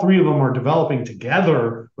 So all three of them are developing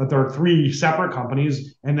together, but they're three separate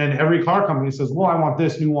companies. And then every car company says, well, I want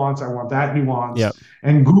this nuance, I want that nuance. Yeah.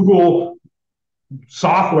 And Google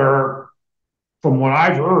software, from what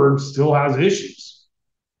I've heard, still has issues,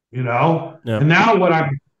 you know? Yeah. And now what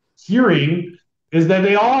I'm hearing is that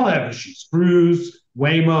they all have issues. Cruise,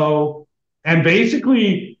 Waymo, and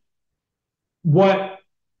basically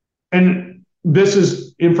and this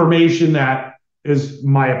is information that is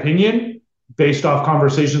my opinion, based off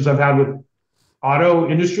conversations I've had with auto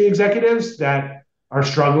industry executives that are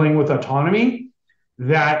struggling with autonomy,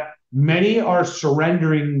 that many are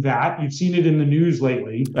surrendering that. You've seen it in the news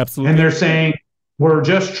lately. Absolutely. And they're saying, we're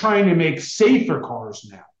just trying to make safer cars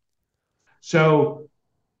now. So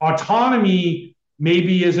autonomy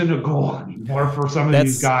maybe isn't a goal anymore for some of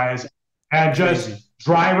these guys, and crazy. just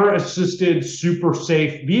driver-assisted, super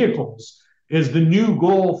safe vehicles is the new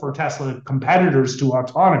goal for Tesla competitors to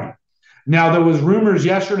autonomy. Now, there was rumors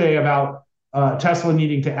yesterday about Tesla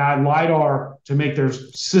needing to add LiDAR to make their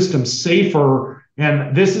system safer,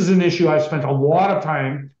 and this is an issue I've spent a lot of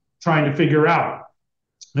time trying to figure out.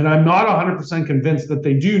 And I'm not 100% convinced that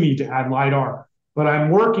they do need to add LiDAR, but I'm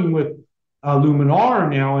working with Luminar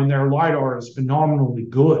now, and their LiDAR is phenomenally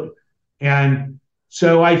good. And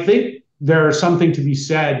so I think there's something to be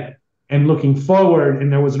said and looking forward.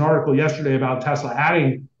 And there was an article yesterday about Tesla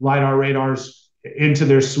adding LiDAR radars into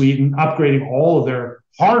their suite and upgrading all of their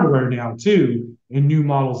hardware now too in new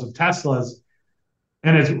models of Teslas.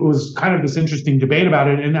 And it was kind of this interesting debate about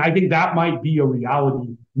it. And I think that might be a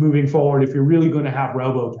reality moving forward if you're really going to have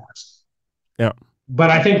robotaxi. Yeah. But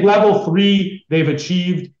I think level 3 they've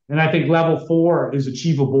achieved, and I think level 4 is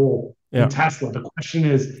achievable in Tesla. The question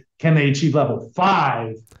is, can they achieve level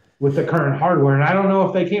 5 with the current hardware? And I don't know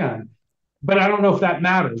if they can, but I don't know if that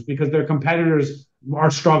matters because their competitors are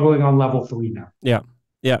struggling on level 3 now.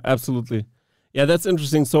 Yeah, absolutely. Yeah, that's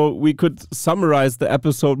interesting. So we could summarize the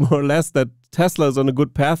episode more or less that Tesla is on a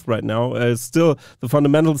good path right now. Still, the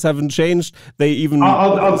fundamentals haven't changed. They even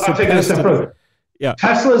I'll take it a step further. Yeah.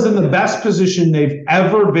 Tesla's in the best position they've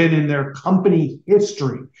ever been in their company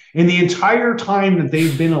history. In the entire time that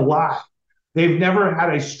they've been alive, they've never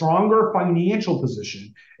had a stronger financial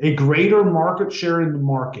position, a greater market share in the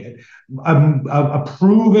market, a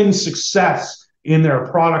proven success in their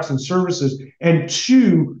products and services, and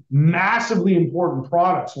 2 massively important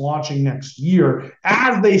products launching next year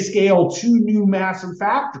as they scale 2 new massive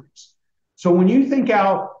factories. So when you think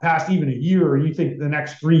out past even a year, or you think the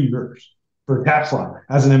next 3 years for Tesla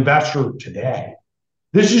as an investor today,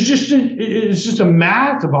 this is just a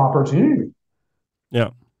massive opportunity.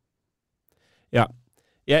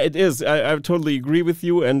 Yeah, it is. I totally agree with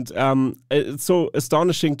you. And it's so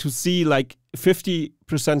astonishing to see like 50%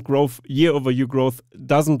 growth, year-over-year growth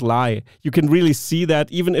doesn't lie. You can really see that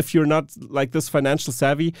even if you're not like this financial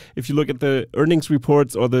savvy, if you look at the earnings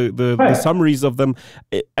reports or the summaries of them,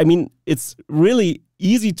 I mean, it's really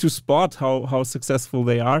easy to spot how successful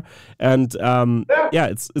they are. And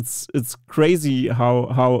yeah, it's crazy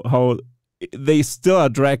how they still are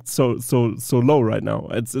dragged so low right now.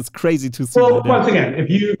 It's crazy to see. Well, once again, if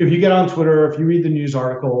you get on Twitter, if you read the news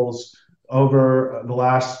articles over the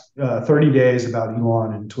last 30 days about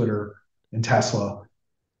Elon and Twitter and Tesla,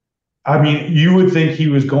 I mean, you would think he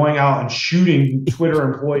was going out and shooting Twitter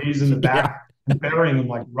employees in the back and burying them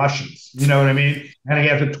like Russians. You know what I mean? And he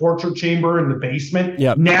has a torture chamber in the basement.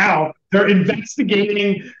 Yeah. Now they're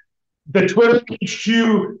investigating. The Twitter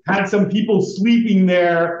HQ had some people sleeping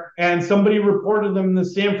there, and somebody reported them in the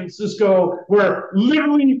San Francisco, where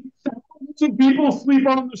literally thousands of people sleep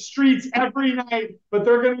on the streets every night, but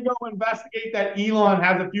they're going to go investigate that Elon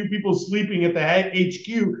has a few people sleeping at the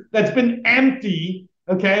HQ that's been empty,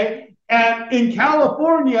 okay? And in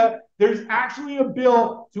California, there's actually a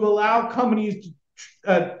bill to allow companies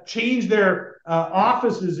to change their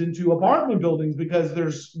offices into apartment buildings because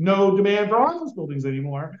there's no demand for office buildings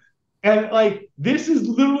anymore. And like, this is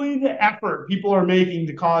literally the effort people are making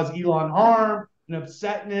to cause Elon harm and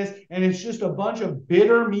upsetness. And it's just a bunch of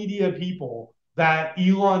bitter media people that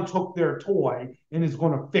Elon took their toy and is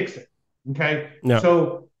going to fix it. Okay. Yeah.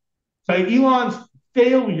 So Elon's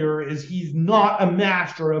failure is he's not a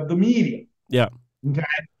master of the media. Yeah. Okay.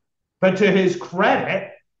 But to his credit,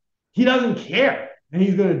 he doesn't care. And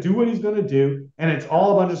he's going to do what he's going to do. And it's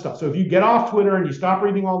all a bunch of stuff. So if you get off Twitter and you stop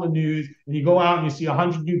reading all the news and you go out and you see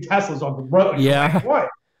 100 new Teslas on the road, you're like, boy,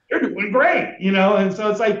 you're doing great. You know? And so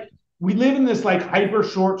it's like, we live in this like hyper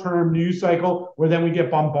short-term news cycle where then we get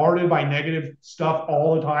bombarded by negative stuff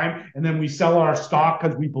all the time. And then we sell our stock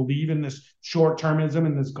because we believe in this short-termism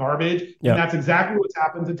and this garbage. Yeah. And that's exactly what's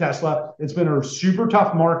happened to Tesla. It's been a super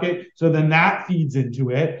tough market. So then that feeds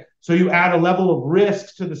into it. So you add a level of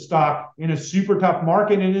risk to the stock in a super tough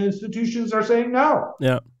market, and institutions are saying no.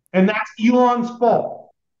 Yeah. And that's Elon's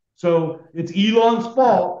fault. So it's Elon's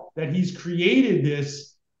fault that he's created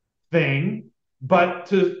this thing, but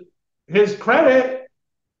to his credit,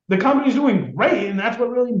 the company's doing great, and that's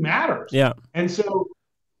what really matters. Yeah. And so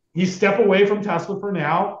he stepped away from Tesla for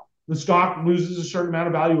now. The stock loses a certain amount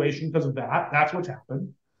of valuation because of that. That's what's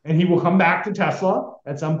happened. And he will come back to Tesla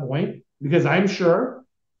at some point because I'm sure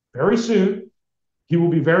very soon he will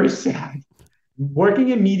be very sad. Working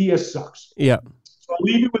in media sucks. Yeah. So I'll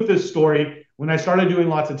leave you with this story. When I started doing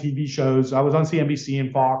lots of TV shows, I was on CNBC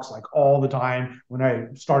and Fox like all the time when I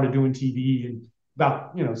started doing TV and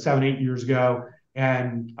about 7-8 years ago.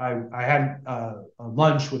 and I had a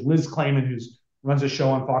lunch with Liz Clayman, who runs a show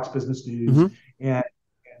on Fox Business News, and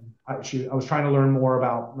I was trying to learn more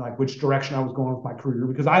about like which direction I was going with my career,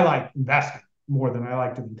 because I like investing more than I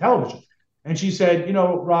like to be television. And she said, you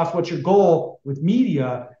know, Ross, what's your goal with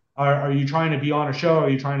media? Are you trying to be on a show? Are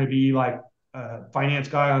you trying to be like a finance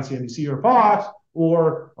guy on CNBC or Fox?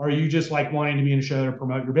 Or are you just like wanting to be in a show to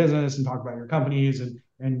promote your business and talk about your companies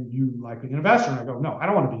and you like being an investor? And I go, no, I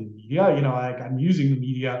don't want to be in media. You know, like I'm using the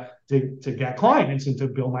media to get clients and to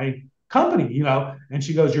build my company, you know? And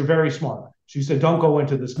she goes, you're very smart. She said, don't go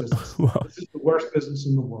into this business. Wow. This is the worst business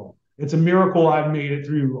in the world. It's a miracle I've made it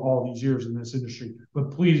through all these years in this industry,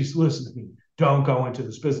 but please listen to me. Don't go into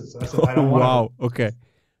this business. I said, I don't want to. Wow. Okay.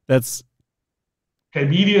 That's okay.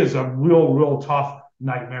 Media is a real tough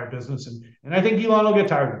nightmare business. And I think Elon will get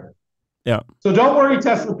tired of it. Yeah. So don't worry,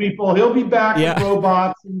 Tesla people. He'll be back with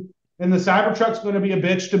robots, and the Cybertruck's going to be a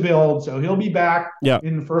bitch to build. So he'll be back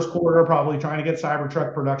in the first quarter, probably trying to get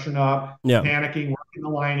Cybertruck production up, panicking, working the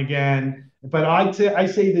line again. But I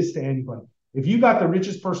say this to anybody. If you got the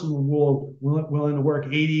richest person in the world willing to work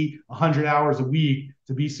 80, 100 hours a week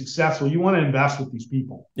to be successful, you want to invest with these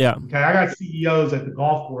people. Yeah. Okay. I got CEOs at the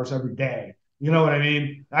golf course every day. You know what I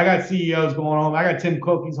mean? I got CEOs going home. I got Tim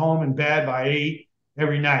Cook. He's home in bed by 8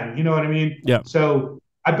 every night. You know what I mean? Yeah. So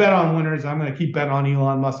I bet on winners. I'm going to keep betting on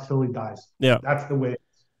Elon Musk till he dies. Yeah. That's the way.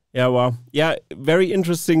 Yeah, wow. Yeah, very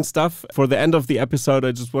interesting stuff. For the end of the episode,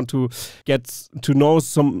 I just want to get to know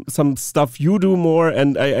some stuff you do more.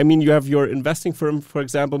 And I mean, you have your investing firm, for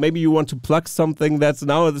example. Maybe you want to plug something. That's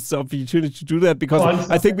now the opportunity to do that, because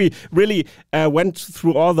I think we really went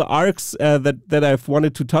through all the arcs that I've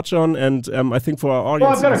wanted to touch on. And I think for our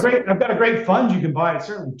audience, well, I've got a great fund you can buy. It's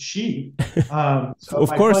certainly cheap. So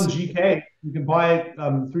of course, fund GK, you can buy it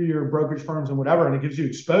through your brokerage firms and whatever, and it gives you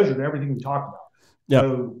exposure to everything we talked about. Yep.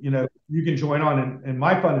 So, you know, you can join on, and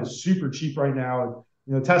my fund is super cheap right now.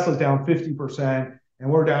 You know, Tesla's down 50% and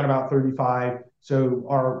we're down about 35. So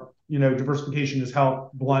our, you know, diversification has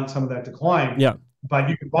helped blunt some of that decline. Yeah. But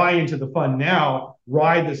you can buy into the fund now,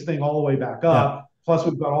 ride this thing all the way back up. Yeah. Plus,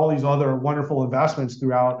 we've got all these other wonderful investments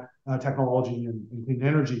throughout technology and clean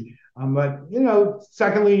energy. But, you know,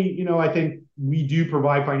 secondly, you know, I think we do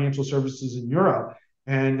provide financial services in Europe.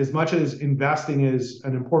 And as much as investing is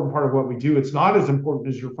an important part of what we do, it's not as important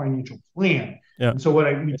as your financial plan. Yeah. And so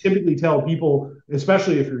we typically tell people,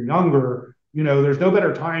 especially if you're younger, you know, there's no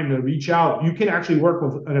better time to reach out. You can actually work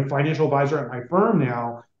with a financial advisor at my firm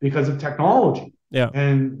now because of technology. Yeah.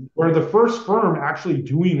 And we're the first firm actually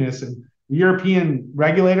doing this. And the European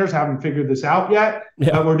regulators haven't figured this out yet.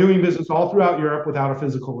 Yeah. But we're doing business all throughout Europe without a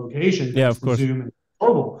physical location. Yeah, of course. Zoom and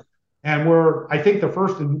global. And we're, I think, the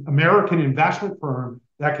first American investment firm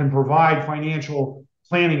that can provide financial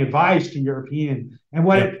planning advice to European. And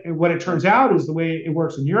what it turns out is the way it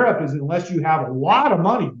works in Europe is unless you have a lot of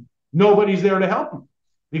money, nobody's there to help you,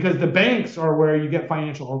 because the banks are where you get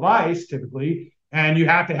financial advice typically, and you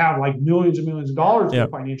have to have like millions and millions of dollars for a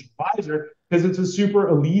financial advisor because it's a super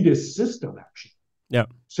elitist system actually. Yeah.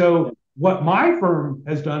 So what my firm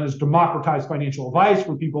has done is democratize financial advice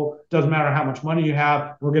for people. Doesn't matter how much money you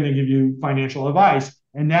have, we're going to give you financial advice.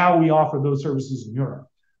 And now we offer those services in Europe.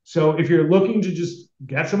 So if you're looking to just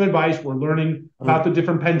get some advice, we're learning about the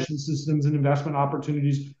different pension systems and investment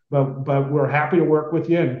opportunities, but we're happy to work with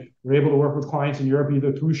you. And we're able to work with clients in Europe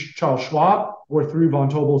either through Charles Schwab or through Von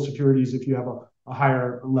Tobel Securities if you have a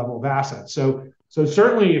higher level of assets. So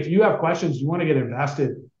certainly if you have questions, you want to get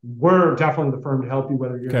invested, we're definitely the firm to help you,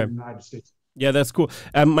 whether you're in the United States. Yeah, that's cool.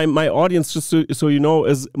 My audience, just so you know,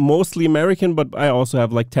 is mostly American, but I also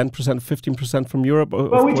have like 10%, 15% from Europe.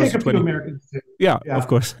 Well, we take a few Americans too. Yeah, of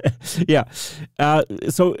course. Yeah.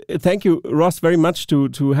 So thank you, Ross, very much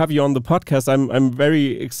to have you on the podcast. I'm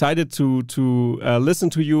very excited to listen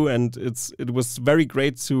to you, and it was very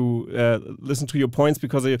great to listen to your points,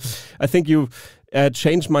 because I think you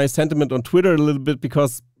changed my sentiment on Twitter a little bit,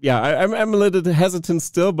 because I'm a little hesitant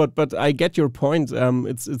still, but I get your point.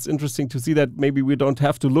 It's interesting to see that maybe we don't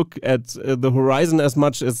have to look at the horizon as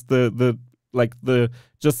much as the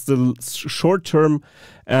short term.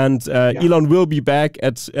 And Elon will be back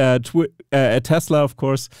at Tesla, of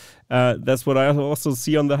course. That's what I also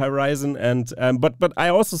see on the horizon. And but I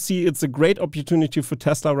also see it's a great opportunity for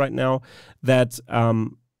Tesla right now that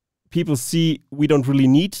people see we don't really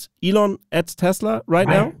need Elon at Tesla right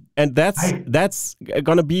now. And that's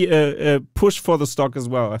going to be a push for the stock as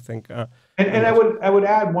well, I think. And I would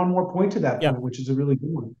add one more point to that point, which is a really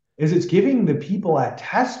good one, is it's giving the people at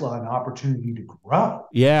Tesla an opportunity to grow.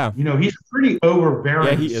 Yeah. You know, he's a pretty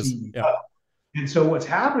overbearing CEO. Yeah. And so what's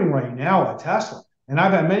happening right now at Tesla, and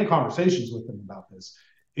I've had many conversations with him about this,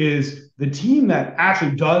 is the team that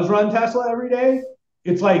actually does run Tesla every day.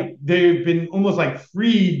 It's like they've been almost like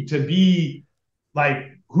freed to be like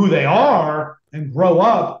who they are and grow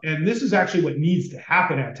up. And this is actually what needs to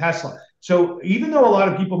happen at Tesla. So even though a lot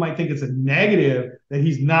of people might think it's a negative that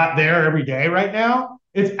he's not there every day right now,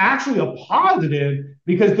 it's actually a positive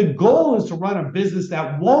because the goal is to run a business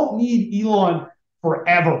that won't need Elon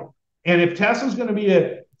forever. And if Tesla's going to be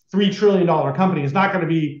a $3 trillion company, it's not going to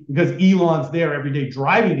be because Elon's there every day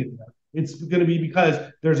driving it there. It's going to be because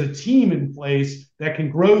there's a team in place that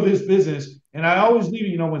can grow this business. And I always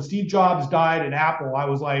leave it, when Steve Jobs died at Apple, I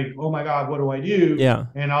was like, oh my God, what do I do? Yeah.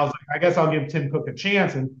 And I was like, I guess I'll give Tim Cook a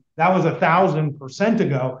chance. And that was 1,000%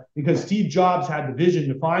 ago because Steve Jobs had the vision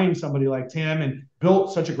to find somebody like Tim and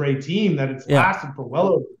built such a great team that it's lasted for well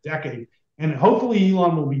over a decade. And hopefully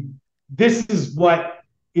Elon will be, this is what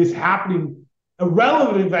is happening,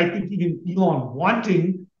 irrelevant, I think, even Elon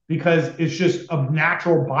wanting, because it's just a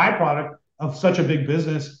natural byproduct of such a big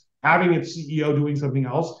business having its CEO doing something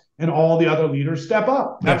else and all the other leaders step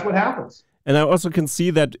up. That's what happens. And I also can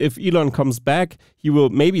see that if Elon comes back, he will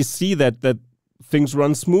maybe see that things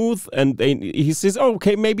run smooth, and he says, oh,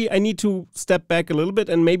 okay, maybe I need to step back a little bit,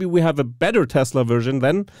 and maybe we have a better Tesla version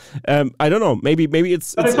then. I don't know. Maybe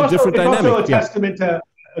it's a different dynamic. It's also a testament to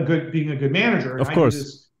being a good manager. Of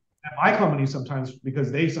course. At my company sometimes,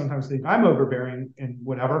 because they sometimes think I'm overbearing and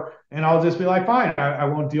whatever, and I'll just be like, fine, I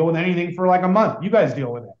won't deal with anything for like a month. You guys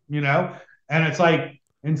deal with it, And it's like,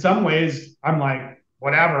 in some ways, I'm like,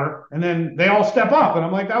 whatever. And then they all step up, and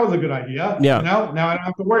I'm like, that was a good idea. Yeah. Now I don't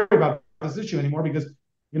have to worry about this issue anymore because,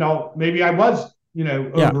 maybe I was,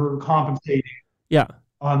 overcompensating. Yeah.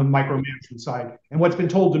 On the micromanagement side. And what's been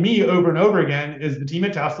told to me over and over again is the team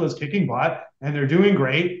at Tesla is kicking butt and they're doing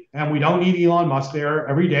great. And we don't need Elon Musk there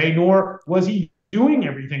every day, nor was he doing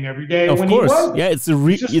everything every day. Of when course. He was. Yeah, it's a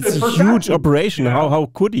huge operation. How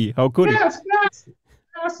could he? Yeah, it's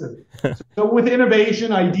massive. So with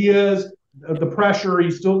innovation, ideas, the pressure,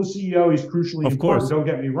 he's still the CEO. He's crucially important. Course. Don't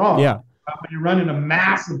get me wrong. Yeah. When you're running a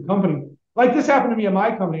massive company, like this happened to me at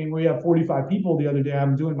my company, and we have 45 people the other day.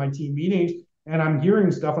 I'm doing my team meetings. And I'm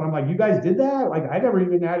hearing stuff and I'm like, you guys did that? Like, I never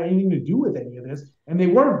even had anything to do with any of this. And they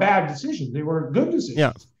weren't bad decisions. They were good decisions.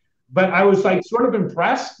 Yeah. But I was like sort of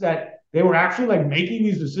impressed that they were actually like making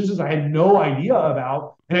these decisions I had no idea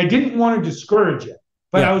about. And I didn't want to discourage it.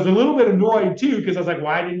 But I was a little bit annoyed too, because I was like,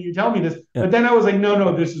 why didn't you tell me this? Yeah. But then I was like,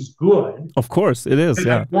 no, this is good. Of course it is.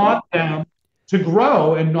 Yeah. I want them to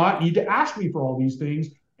grow and not need to ask me for all these things.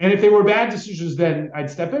 And if they were bad decisions, then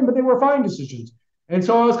I'd step in, but they were fine decisions. And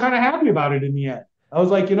so I was kind of happy about it in the end. I was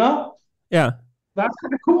like, yeah, that's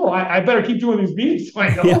kind of cool. I better keep doing these meetings so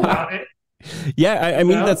I know about it. Yeah, I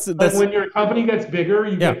mean, that's when your company gets bigger,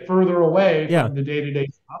 you get further away from the day-to-day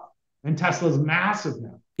stuff. And Tesla's massive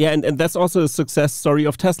now. Yeah, and that's also a success story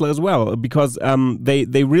of Tesla as well, because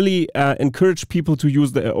they really encourage people to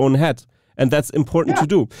use their own head. And that's important to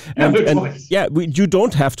do. And you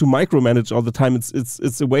don't have to micromanage all the time.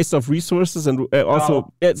 It's a waste of resources, and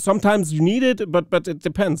also sometimes you need it, but it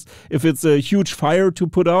depends. If it's a huge fire to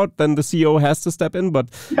put out, then the CEO has to step in.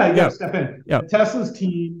 But step in. Yeah. Tesla's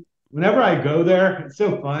team. Whenever I go there, it's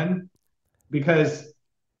so fun because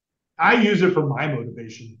I use it for my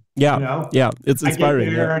motivation. Yeah, it's inspiring.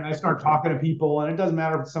 I get there and I start talking to people, and it doesn't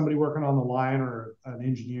matter if it's somebody working on the line or an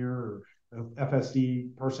engineer or an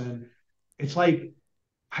FSD person. It's like,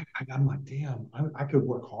 I'm like, damn, I could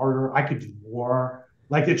work harder. I could do more.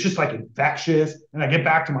 Like, it's just like infectious. And I get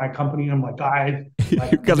back to my company and I'm like, guys,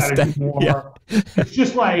 like, you gotta do more. Yeah. It's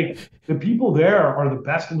just like the people there are the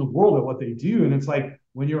best in the world at what they do. And it's like,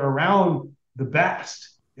 when you're around the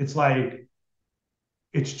best, it's like,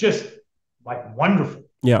 it's just like wonderful.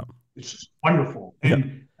 Yeah. It's just wonderful.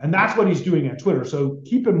 And that's what he's doing at Twitter. So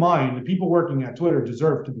keep in mind, the people working at Twitter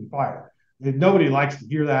deserve to be fired. Nobody likes to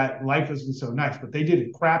hear that. Life isn't so nice, but they did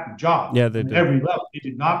a crappy job. Yeah, they did. At every level. They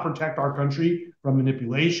did not protect our country from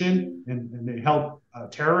manipulation, and they helped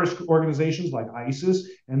terrorist organizations like ISIS,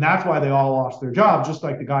 and that's why they all lost their job. Just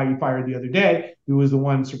like the guy you fired the other day, who was the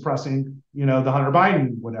one suppressing, the Hunter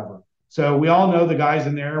Biden whatever. So we all know the guys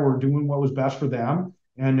in there were doing what was best for them,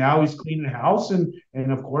 and now he's cleaning house, and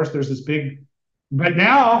of course there's this big. But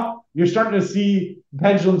now you're starting to see the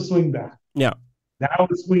pendulum swing back. Yeah, now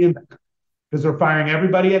it's swinging back. Because they're firing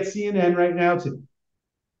everybody at CNN right now, too.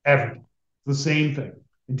 Everybody. It's the same thing.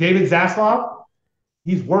 And David Zaslav,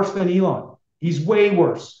 he's worse than Elon. He's way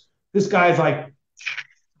worse. This guy's like,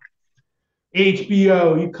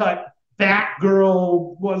 HBO, you cut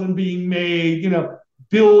Batgirl, wasn't being made,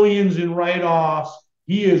 billions in write-offs.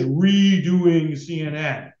 He is redoing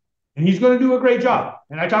CNN. And he's going to do a great job.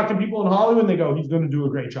 And I talk to people in Hollywood, and they go, he's going to do a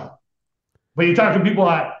great job. But you talk to people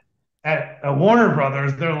at Warner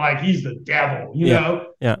Brothers, they're like, he's the devil, you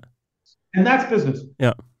know? Yeah. And that's business.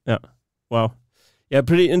 Yeah. Yeah. Wow. Yeah,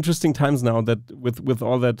 pretty interesting times now that with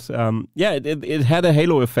all that. It had a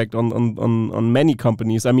halo effect on many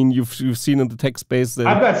companies. I mean, you've seen in the tech space that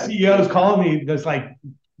I've got CEOs calling me that's like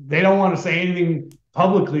they don't want to say anything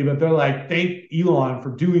publicly, but they're like, thank Elon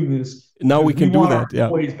for doing this. Now we can do that. Yeah,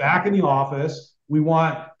 employees back in the office. We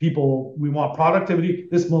want people. We want productivity.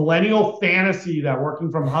 This millennial fantasy that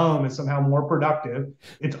working from home is somehow more productive.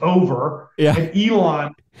 It's over. Yeah. And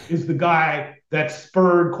Elon is the guy that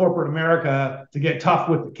spurred corporate America to get tough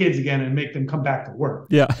with the kids again and make them come back to work.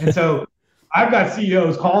 Yeah. And so I've got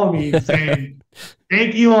CEOs calling me saying,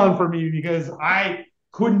 thank Elon for me because I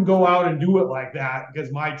couldn't go out and do it like that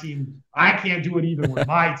because my team, I can't do it even with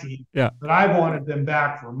my team. Yeah. But I've wanted them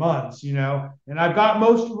back for months, you know, and I've got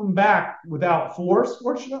most of them back without force,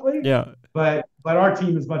 fortunately. Yeah. But our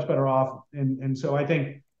team is much better off. And so I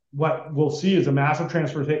think what we'll see is a massive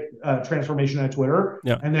transformation at Twitter.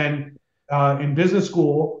 Yeah. And then in business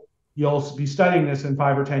school, you'll be studying this in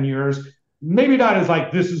 5 or 10 years. Maybe not as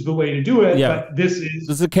like, this is the way to do it, but this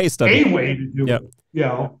is a case study. A way to do it. You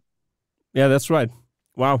know? Yeah, that's right.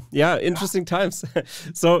 Wow. Yeah, interesting times.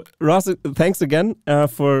 So, Ross, thanks again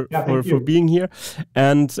for being here.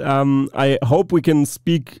 And I hope we can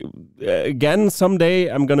speak again someday.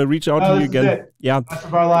 I'm going to reach out to you again. Yeah. Rest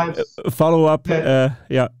of our lives. Follow up.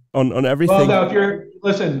 On everything. Well, no, if you're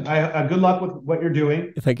listen, good luck with what you're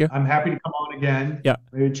doing. Thank you. I'm happy to come on again. Yeah.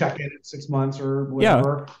 Maybe check in 6 months or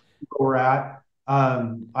whatever where we're at.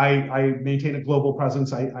 I maintain a global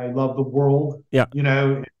presence. I love the world. Yeah. You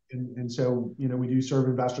know, and so, you know, we do serve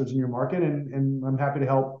investors in your market and I'm happy to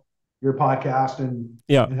help your podcast and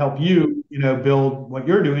help you, you know, build what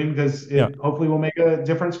you're doing because it hopefully will make a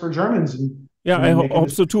difference for Germans. And I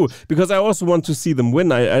hope so too, because I also want to see them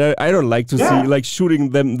win. I don't like to see like shooting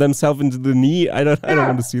themselves into the knee. I don't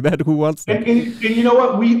want to see that. Who wants that? And you know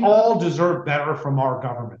what? We all deserve better from our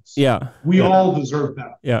governments. Yeah, we all deserve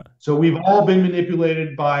better. Yeah. So we've all been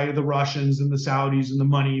manipulated by the Russians and the Saudis and the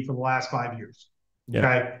money for the last 5 years.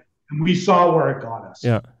 Okay, and we saw where it got us.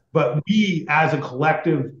 Yeah. But we, as a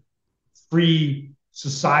collective, free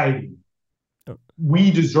society,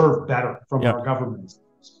 we deserve better from our government's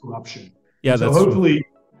corruption. Yeah, so that's hopefully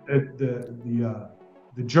the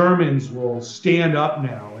Germans will stand up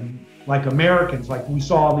now and like Americans, like we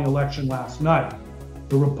saw in the election last night,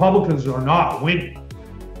 the Republicans are not winning,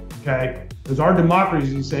 okay? Because our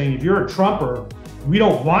democracy is saying, if you're a Trumper, we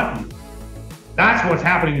don't want you. That's what's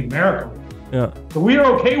happening in America. Yeah. So we are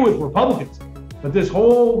okay with Republicans, but this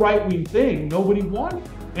whole right-wing thing, nobody wanted.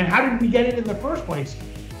 And how did we get it in the first place?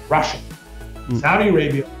 Russia, Saudi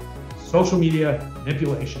Arabia, social media,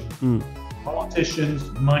 manipulation,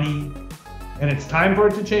 politicians, money, and it's time for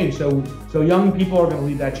it to change. So young people are going to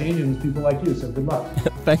lead that change, and it's people like you. So good luck.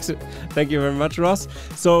 Thank you very much, Ross.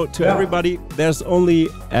 So to everybody, there's only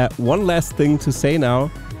one last thing to say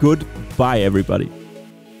now. Goodbye, everybody.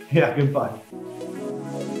 Yeah, goodbye.